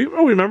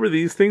remember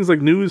these things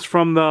like news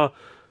from the,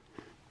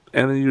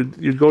 and then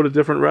you'd go to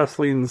different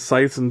wrestling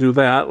sites and do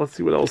that. Let's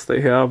see what else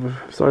they have.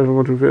 Sorry if I'm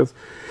going too fast.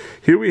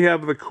 Here we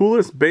have the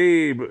Coolest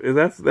Babe.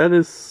 That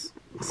is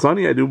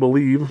Sunny, I do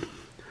believe.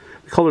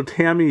 They call her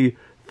Tammy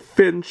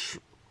Finch.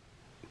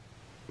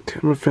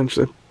 Tammy Finch.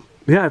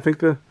 Yeah, I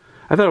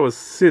thought it was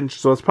Cinch,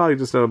 so it's probably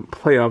just a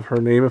play of her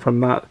name. If I'm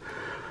not,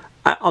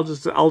 I'll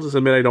just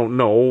admit I don't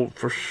know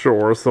for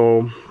sure.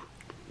 So.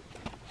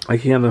 I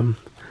can't,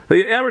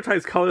 they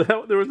advertised color,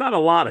 there was not a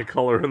lot of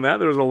color in that,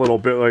 there was a little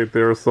bit right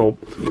there, so,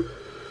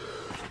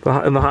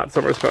 in the Hot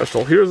Summer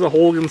Special. Here's a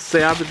Hogan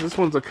Savage, this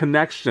one's a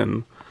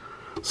Connection,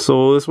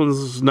 so this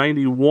one's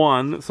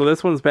 91, so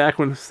this one's back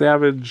when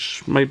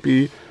Savage might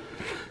be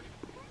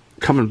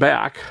coming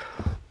back.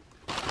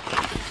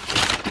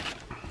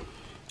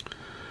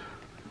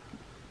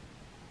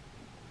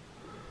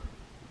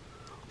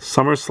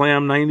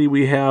 SummerSlam 90,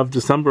 we have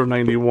December of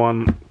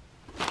 91.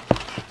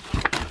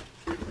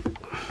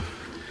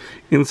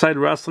 Inside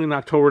Wrestling,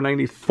 October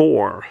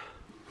 94.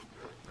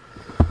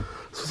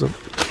 So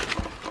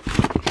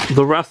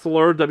the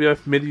Wrestler,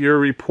 WF Mid-Year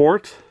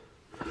Report.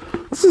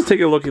 Let's just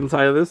take a look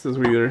inside of this as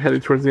we are heading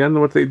towards the end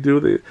of what they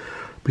do.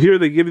 Here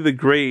they give you the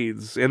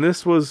grades. And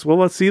this was, well,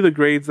 let's see the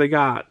grades they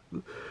got.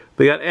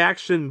 They got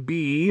Action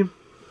B,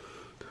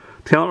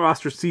 Talent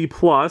Roster C+,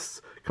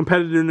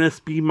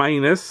 Competitiveness B-,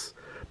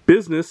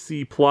 Business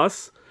C+,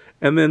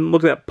 and then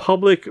look at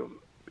Public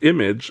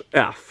Image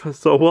F.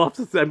 So we'll have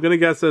to see. I'm gonna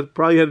guess it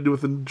probably had to do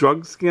with the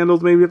drug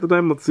scandals maybe at the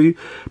time. Let's see.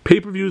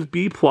 Pay-per-views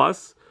B+,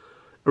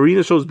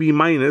 arena shows B-.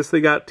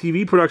 They got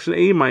TV production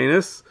A-,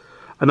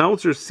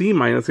 announcers C-.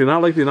 They're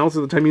not like the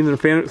announcers at the time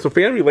either. So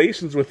fan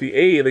relations with the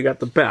A, they got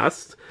the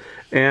best,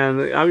 and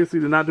they obviously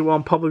did not do well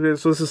in public.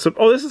 So this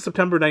is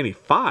September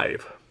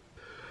 95.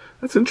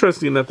 That's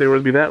interesting that they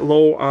would be that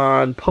low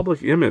on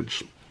Public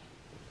Image.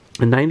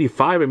 In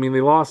 95, I mean,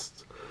 they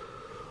lost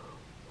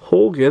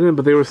Hogan,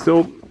 but they were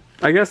still.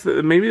 I guess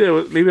maybe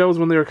that was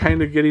when they were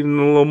kind of getting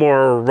a little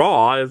more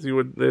raw, as you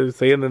would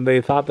say, and then they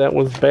thought that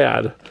was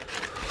bad.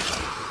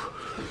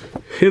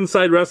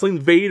 Inside Wrestling,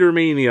 Vader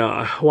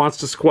Mania wants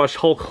to squash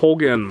Hulk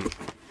Hogan.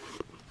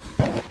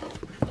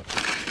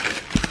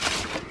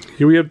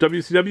 Here we have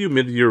WCW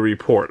mid-year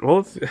report.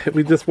 Well,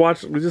 we just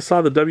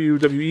saw the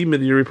WWE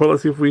mid-year report.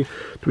 Let's see if do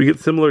we get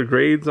similar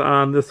grades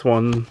on this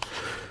one.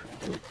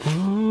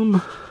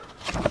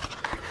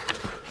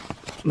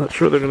 Not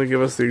sure they're going to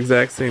give us the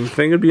exact same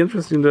thing. It'd be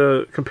interesting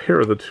to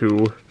compare the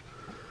two.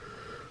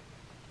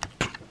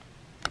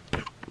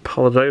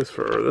 Apologize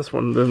for this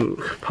one didn't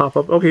pop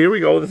up. Okay, here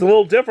we go. This is a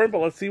little different, but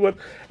let's see.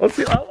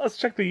 Let's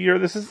check the year.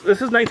 This is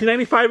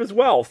 1995 as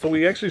well, so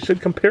we actually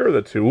should compare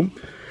the two.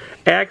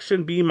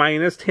 Action B-,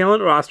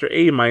 talent roster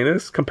A-,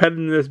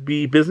 competitiveness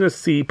B, business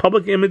C,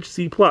 public image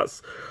C+.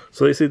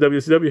 So they say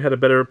WCW had a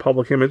better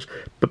public image,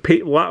 but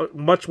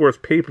much worse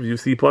pay-per-view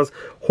C+.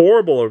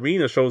 Horrible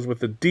arena shows with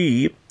the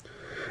D,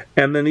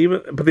 and then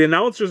but the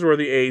announcers were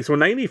the A. So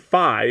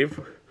 95,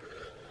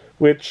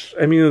 which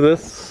I mean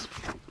this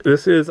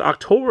is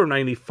October of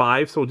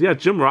 95. So yeah,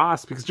 Jim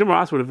Ross, because Jim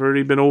Ross would have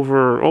already been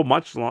over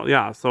much long.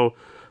 Yeah, so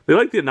they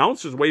like the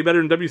announcers way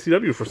better than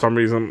WCW for some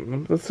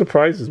reason. That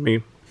surprises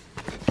me.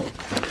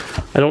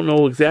 I don't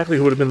know exactly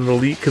who would have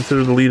been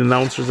considered the lead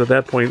announcers at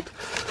that point.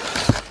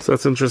 So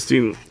that's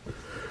interesting.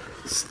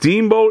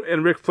 Steamboat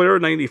and Ric Flair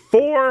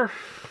 94.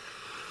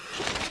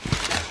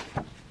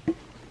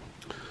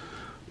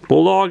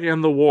 Bulldog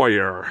and the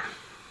Warrior.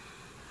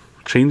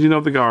 Changing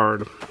of the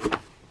guard.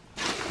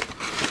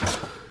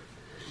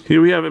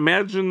 Here we have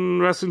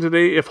Imagine Wrestling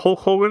Today. If Hulk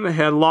Hogan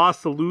had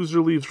lost the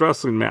Loser Leaves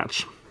Wrestling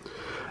match.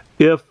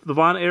 If the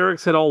Von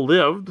Erichs had all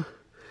lived.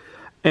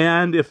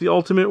 And if the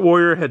Ultimate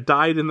Warrior had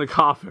died in the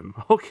coffin.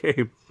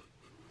 Okay.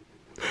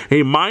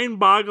 A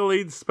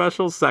mind-boggling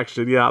special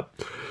section. Yeah.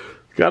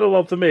 Gotta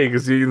love the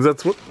magazines.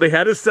 That's what they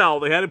had to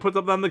sell. They had to put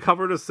them on the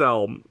cover to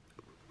sell.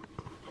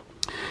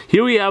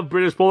 Here we have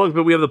British Bulldog,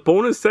 but we have the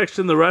bonus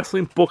section, the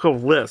Wrestling Book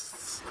of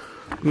Lists.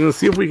 I'm going to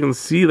see if we can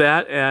see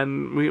that.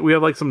 And we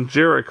have like some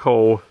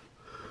Jericho.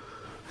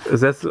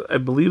 I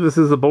believe this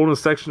is the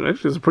bonus section.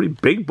 Actually, it's a pretty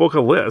big book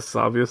of lists,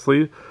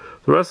 obviously.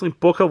 The Wrestling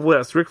Book of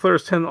Lists. Ric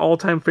Flair's 10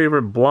 all-time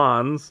favorite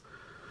blondes.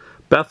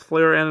 Beth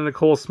Flair, Anna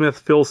Nicole Smith,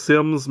 Phil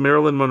Simms,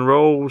 Marilyn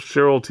Monroe,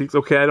 Cheryl Teagues.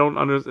 Okay, I don't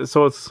understand.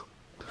 So it's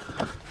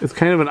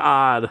kind of an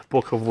odd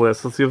book of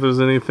lists. Let's see if there's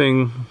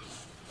anything.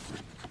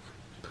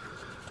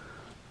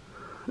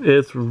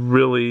 It's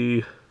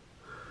really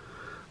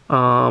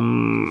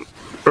Erwin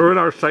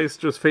R.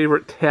 Scheister's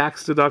favorite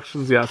tax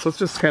deductions. Yeah, so it's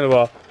just kind of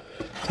a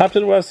top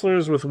 10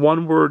 wrestlers with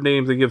one-word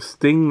names. They give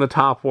Sting the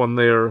top one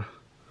there.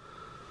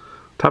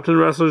 Top 10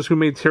 wrestlers who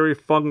made Terry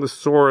Funk the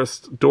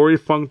sorest. Dory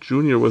Funk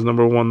Jr. was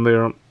number 1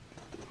 there.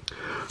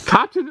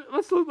 Top 10,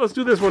 let's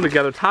do this one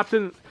together. Top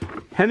 10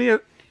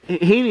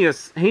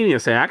 heinous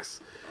acts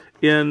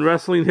in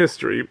wrestling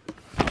history.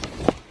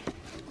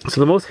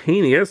 So the most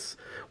heinous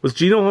was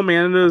Gino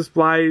Hernandez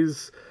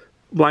blinds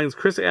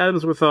Chris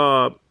Adams with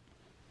a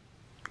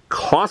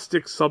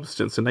caustic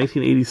substance in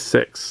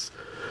 1986.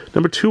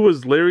 Number 2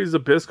 was Larry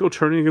Zbyszko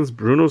turning against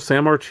Bruno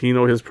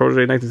Sammartino, his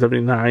protege in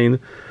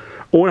 1979.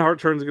 Owen Hart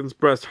turns against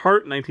Bret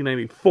Hart in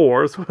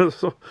 1994.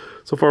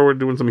 So far we're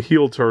doing some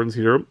heel turns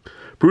here.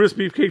 Brutus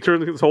Beefcake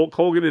turns against Hulk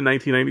Hogan in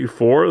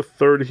 1994.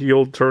 Third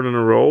heel turn in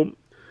a row.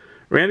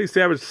 Randy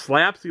Savage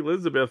slaps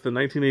Elizabeth in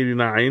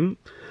 1989.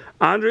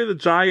 Andre the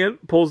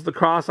Giant pulls the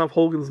cross off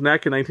Hogan's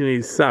neck in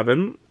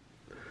 1987.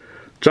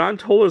 John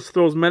Tolos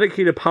throws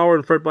medicated power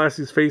in Fred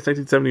Blassie's face in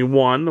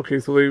 1971. Okay,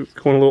 so they're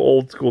going a little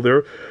old school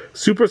there.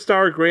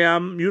 Superstar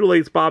Graham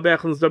mutilates Bob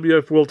Backlund's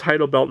WWF World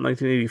title belt in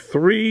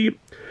 1983.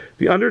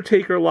 The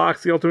Undertaker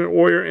locks the Ultimate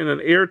Warrior in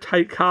an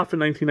airtight coffin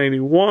in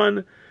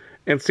 1991.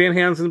 And Stan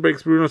Hansen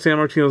breaks Bruno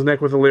Sammartino's neck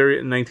with a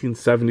lariat in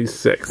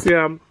 1976.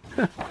 Yeah.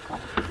 Yeah,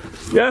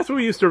 that's what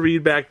we used to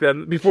read back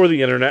then, before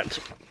the internet.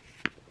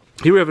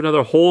 Here we have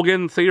another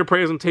Hogan. Say your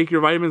prayers and take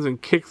your vitamins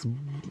and kicks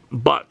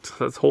butt.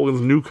 That's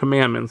Hogan's new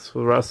commandments for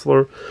the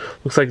wrestler.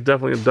 Looks like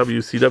definitely a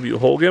WCW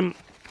Hogan.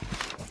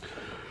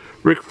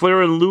 Ric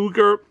Flair and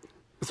Luger.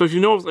 So if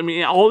you notice, I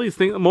mean, all these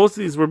things, most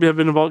of these have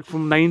been involved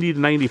from 90 to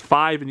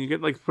 95, and you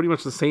get like pretty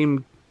much the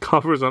same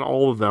covers on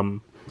all of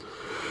them.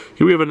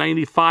 Here we have a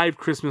 95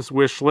 Christmas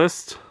wish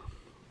list.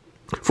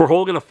 For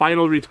Hogan, a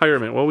final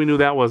retirement. Well, we knew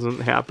that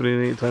wasn't happening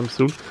anytime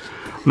soon.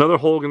 Another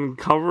Hogan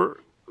cover.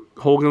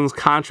 Hogan's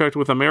contract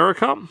with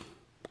America.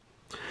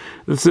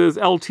 This is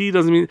LT,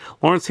 doesn't mean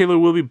Lawrence Taylor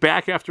will be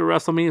back after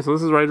WrestleMania. So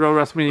this is right around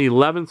WrestleMania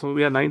 11. So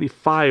we had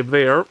 95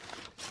 there.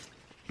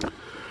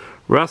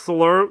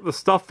 Wrestler. The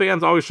stuff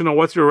fans always should know,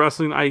 what's your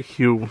wrestling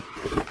IQ?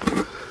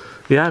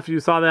 Yeah, if you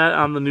saw that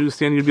on the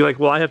newsstand, you'd be like,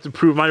 well, I have to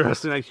prove my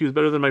wrestling IQ is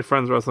better than my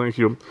friend's wrestling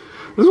IQ.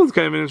 This one's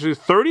kind of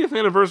interesting. 30th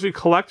Anniversary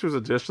Collector's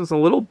Edition. It's a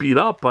little beat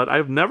up, but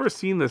I've never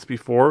seen this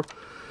before.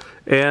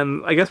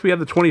 And I guess we had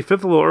the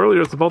 25th a little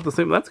earlier. It's about the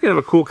same. That's kind of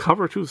a cool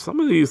cover, too. Some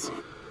of these,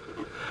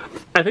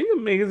 I think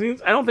the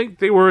magazines, I don't think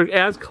they were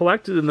as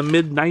collected in the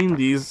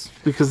mid-90s,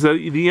 because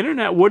the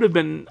internet would have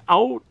been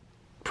out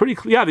pretty,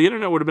 yeah, the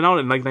internet would have been out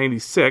in like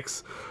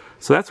 96.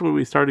 So that's when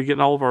we started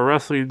getting all of our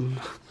wrestling.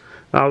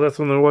 Now that's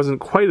when there wasn't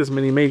quite as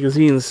many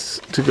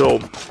magazines to go.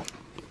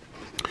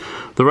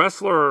 The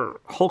wrestler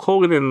Hulk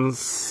Hogan and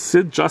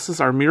Sid Justice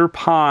are mere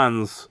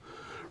pawns.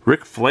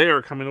 Ric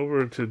Flair coming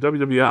over to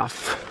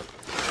WWF.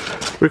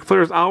 Ric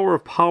Flair's Hour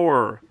of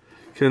Power.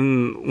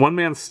 Can one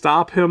man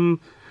stop him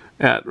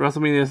at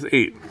WrestleMania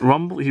 8?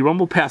 He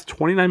rumbled past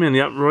 29 men.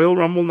 Yep, Royal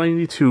Rumble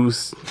 92.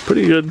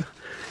 Pretty good.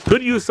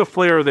 Good use of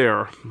Flair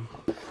there.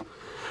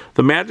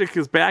 The Magic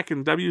is back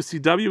in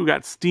WCW. We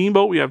got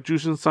Steamboat. We have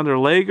Jushin Thunder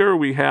Liger.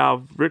 We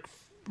have Rick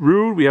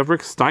Rude. We have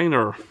Rick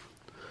Steiner.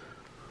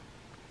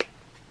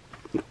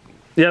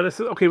 Yeah, this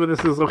is okay, but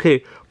this is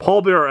okay.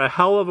 Paul Bearer, a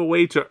hell of a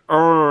way to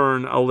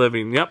earn a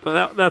living. Yep,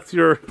 that's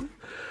your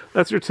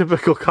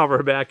typical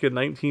cover back in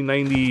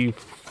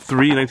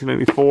 1993,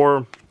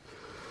 1994.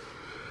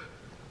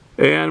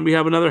 And we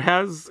have another,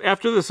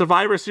 after the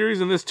Survivor Series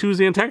in this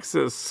Tuesday in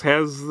Texas,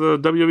 has the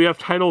WWF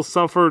title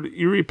suffered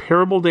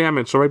irreparable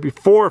damage. So right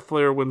before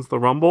Flair wins the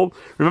Rumble,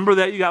 remember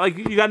that you got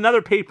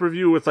another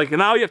pay-per-view. It's like,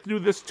 now you have to do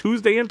this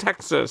Tuesday in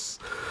Texas.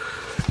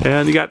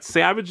 And you got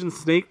Savage and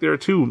Snake there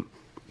too.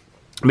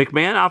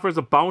 McMahon offers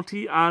a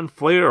bounty on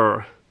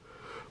Flair.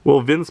 Will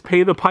Vince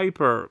pay the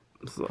piper?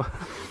 So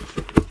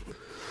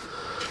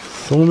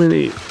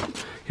many.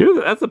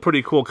 Here, that's a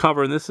pretty cool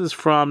cover, and this is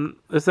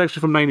actually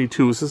from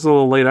 92, so this is a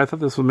little late. I thought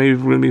this was maybe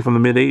going to be from the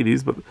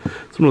mid-80s, but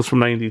this one was from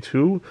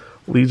 92.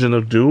 Legion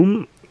of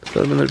Doom,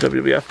 in their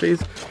WWF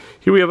days.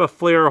 Here we have a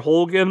Flair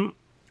Hogan.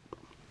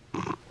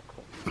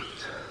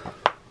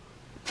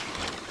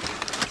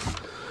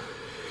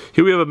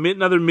 Here we have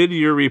another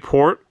mid-year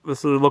report.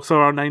 This looks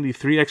around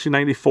 93, actually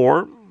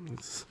 94.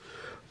 It's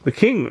the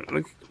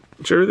King.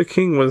 Jerry the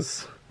King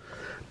was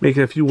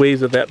making a few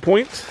waves at that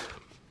point.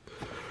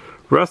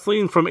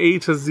 Wrestling from A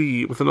to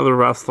Z with another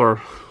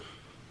wrestler.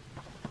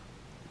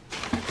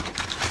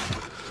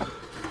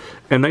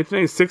 And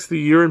 1996, the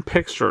year in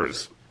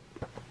pictures.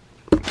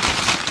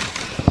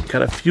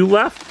 Got a few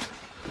left.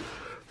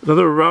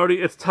 Another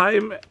Rowdy. It's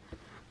time.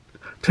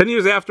 10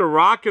 years after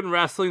Rock and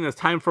Wrestling, it's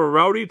time for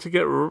Roddy to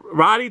get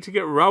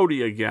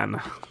rowdy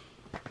again.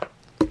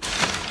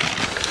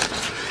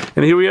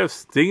 And here we have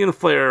Sting and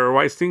Flair.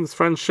 Why Sting's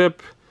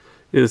friendship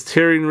is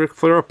tearing Ric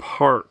Flair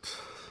apart.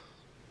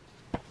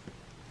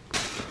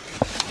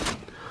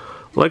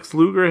 Lex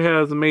Luger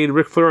has made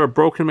Ric Flair a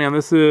broken man.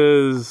 This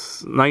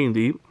is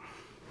 90.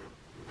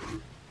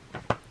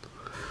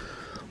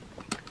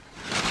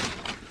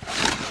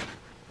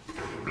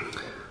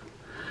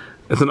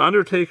 It's an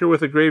Undertaker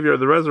with a graveyard.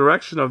 The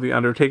resurrection of the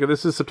Undertaker.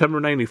 This is September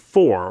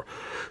 94.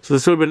 So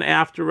this would have been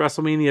after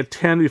WrestleMania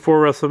 10,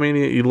 before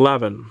WrestleMania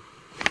 11.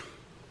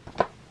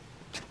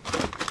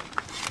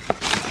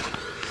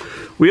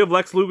 We have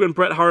Lex Luger and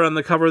Bret Hart on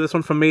the cover. This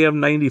one from May of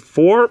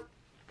 94.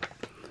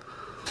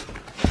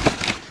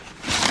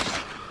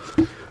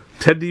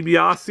 Ted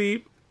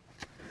DiBiase.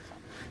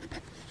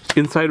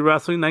 Inside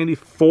Wrestling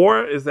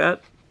 94. Is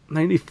that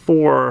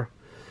 94?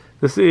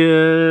 This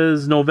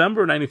is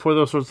November 94,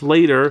 though, so it's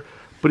later.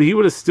 But he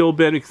would have still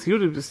been, because he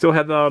would have still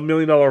had the $1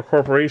 Million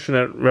Corporation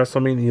at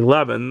WrestleMania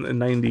 11 in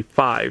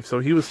 95. So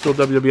he was still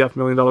WWF $1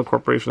 Million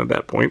Corporation at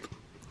that point.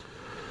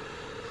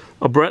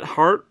 Bret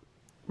Hart.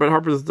 Bret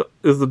Hart is the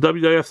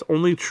WWF's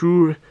only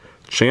true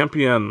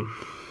champion.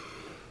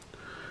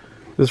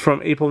 This is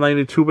from April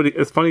 92, but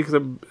it's funny because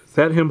is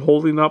that him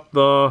holding up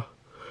the...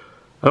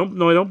 I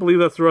don't believe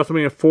that's the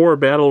WrestleMania 4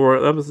 Battle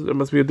Royal. That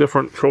must be a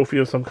different trophy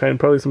of some kind.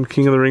 Probably some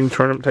King of the Ring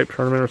tournament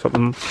or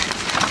something.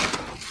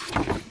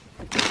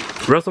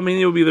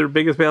 WrestleMania will be their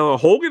biggest battle.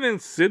 Hogan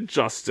and Sid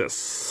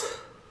Justice.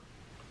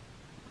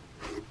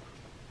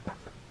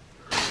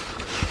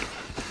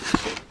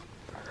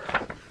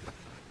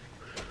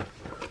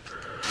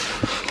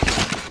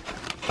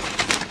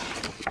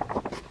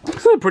 This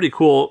is a pretty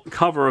cool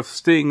cover of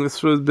Sting. This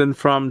has been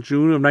from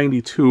June of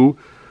 92.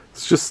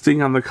 It's just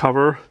Sting on the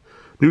cover.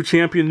 New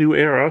champion, new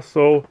era.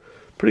 So,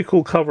 pretty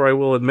cool cover, I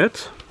will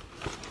admit.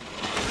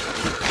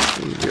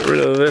 Get rid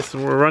of this,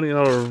 and we're running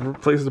out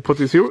of places to put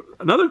these here.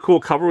 Another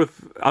cool cover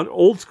with an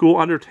old school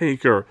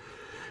Undertaker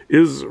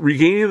is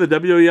regaining the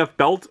WWF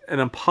belt, an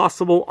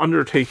impossible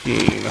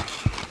undertaking.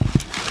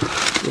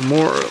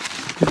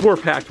 These were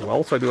packed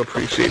well, so I do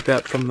appreciate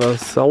that from the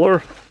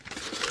seller.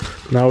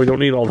 Now we don't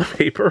need all the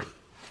paper.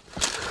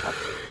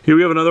 Here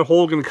we have another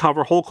Hogan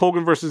cover. Hulk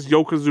Hogan versus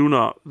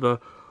Yokozuna. The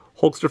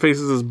Hulkster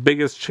faces his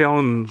biggest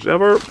challenge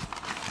ever.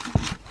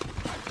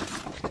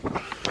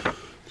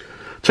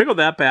 Check out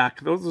that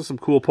back. Those are some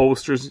cool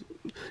posters.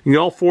 You can get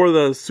all four of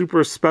the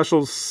super special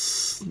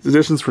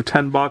editions for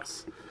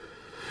 $10.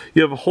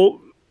 You have a Hulk,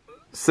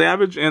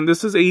 Savage, and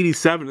this is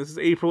 87. This is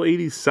April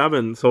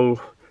 87. So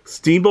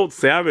Steamboat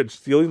Savage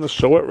stealing the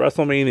show at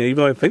WrestleMania. Even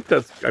though I think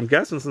I'm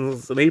guessing since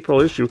it's an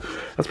April issue,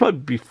 that's probably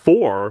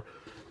before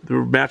the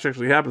match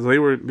actually happens.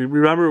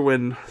 Remember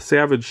when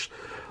Savage,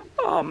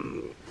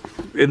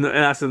 in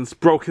essence,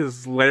 broke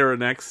his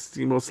larynx,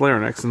 Steamboat's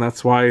larynx, and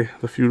that's why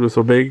the feud was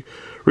so big.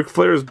 Ric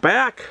Flair is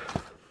back.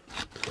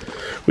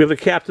 We have the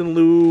Captain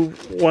Lou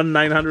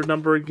 1900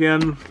 number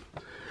again.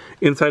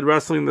 Inside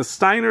Wrestling, the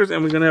Steiners,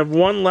 and we're going to have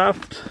one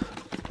left.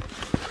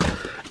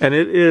 And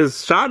it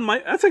is Shawn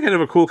Michaels. That's a kind of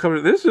a cool cover.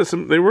 There's just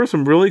there were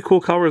some really cool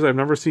covers I've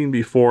never seen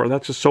before. And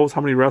that just shows how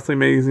many wrestling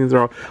magazines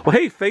there are. Well,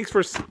 hey, thanks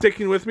for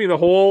sticking with me the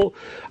whole.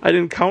 I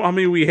didn't count how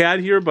many we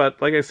had here,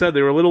 but like I said,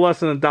 they were a little less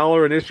than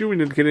 $1 an issue. We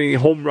didn't get any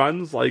home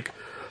runs like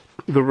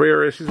the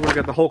rare issues. We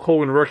got the Hulk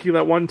Hogan rookie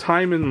that one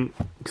time, and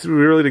we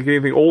really didn't get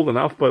anything old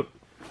enough. But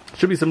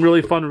should be some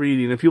really fun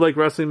reading. If you like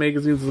wrestling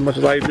magazines as much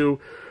as I do,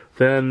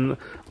 then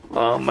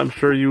I'm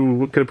sure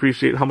you can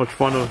appreciate how much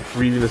fun of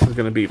reading this is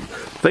going to be.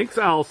 Thanks,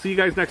 I'll see you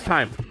guys next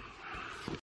time.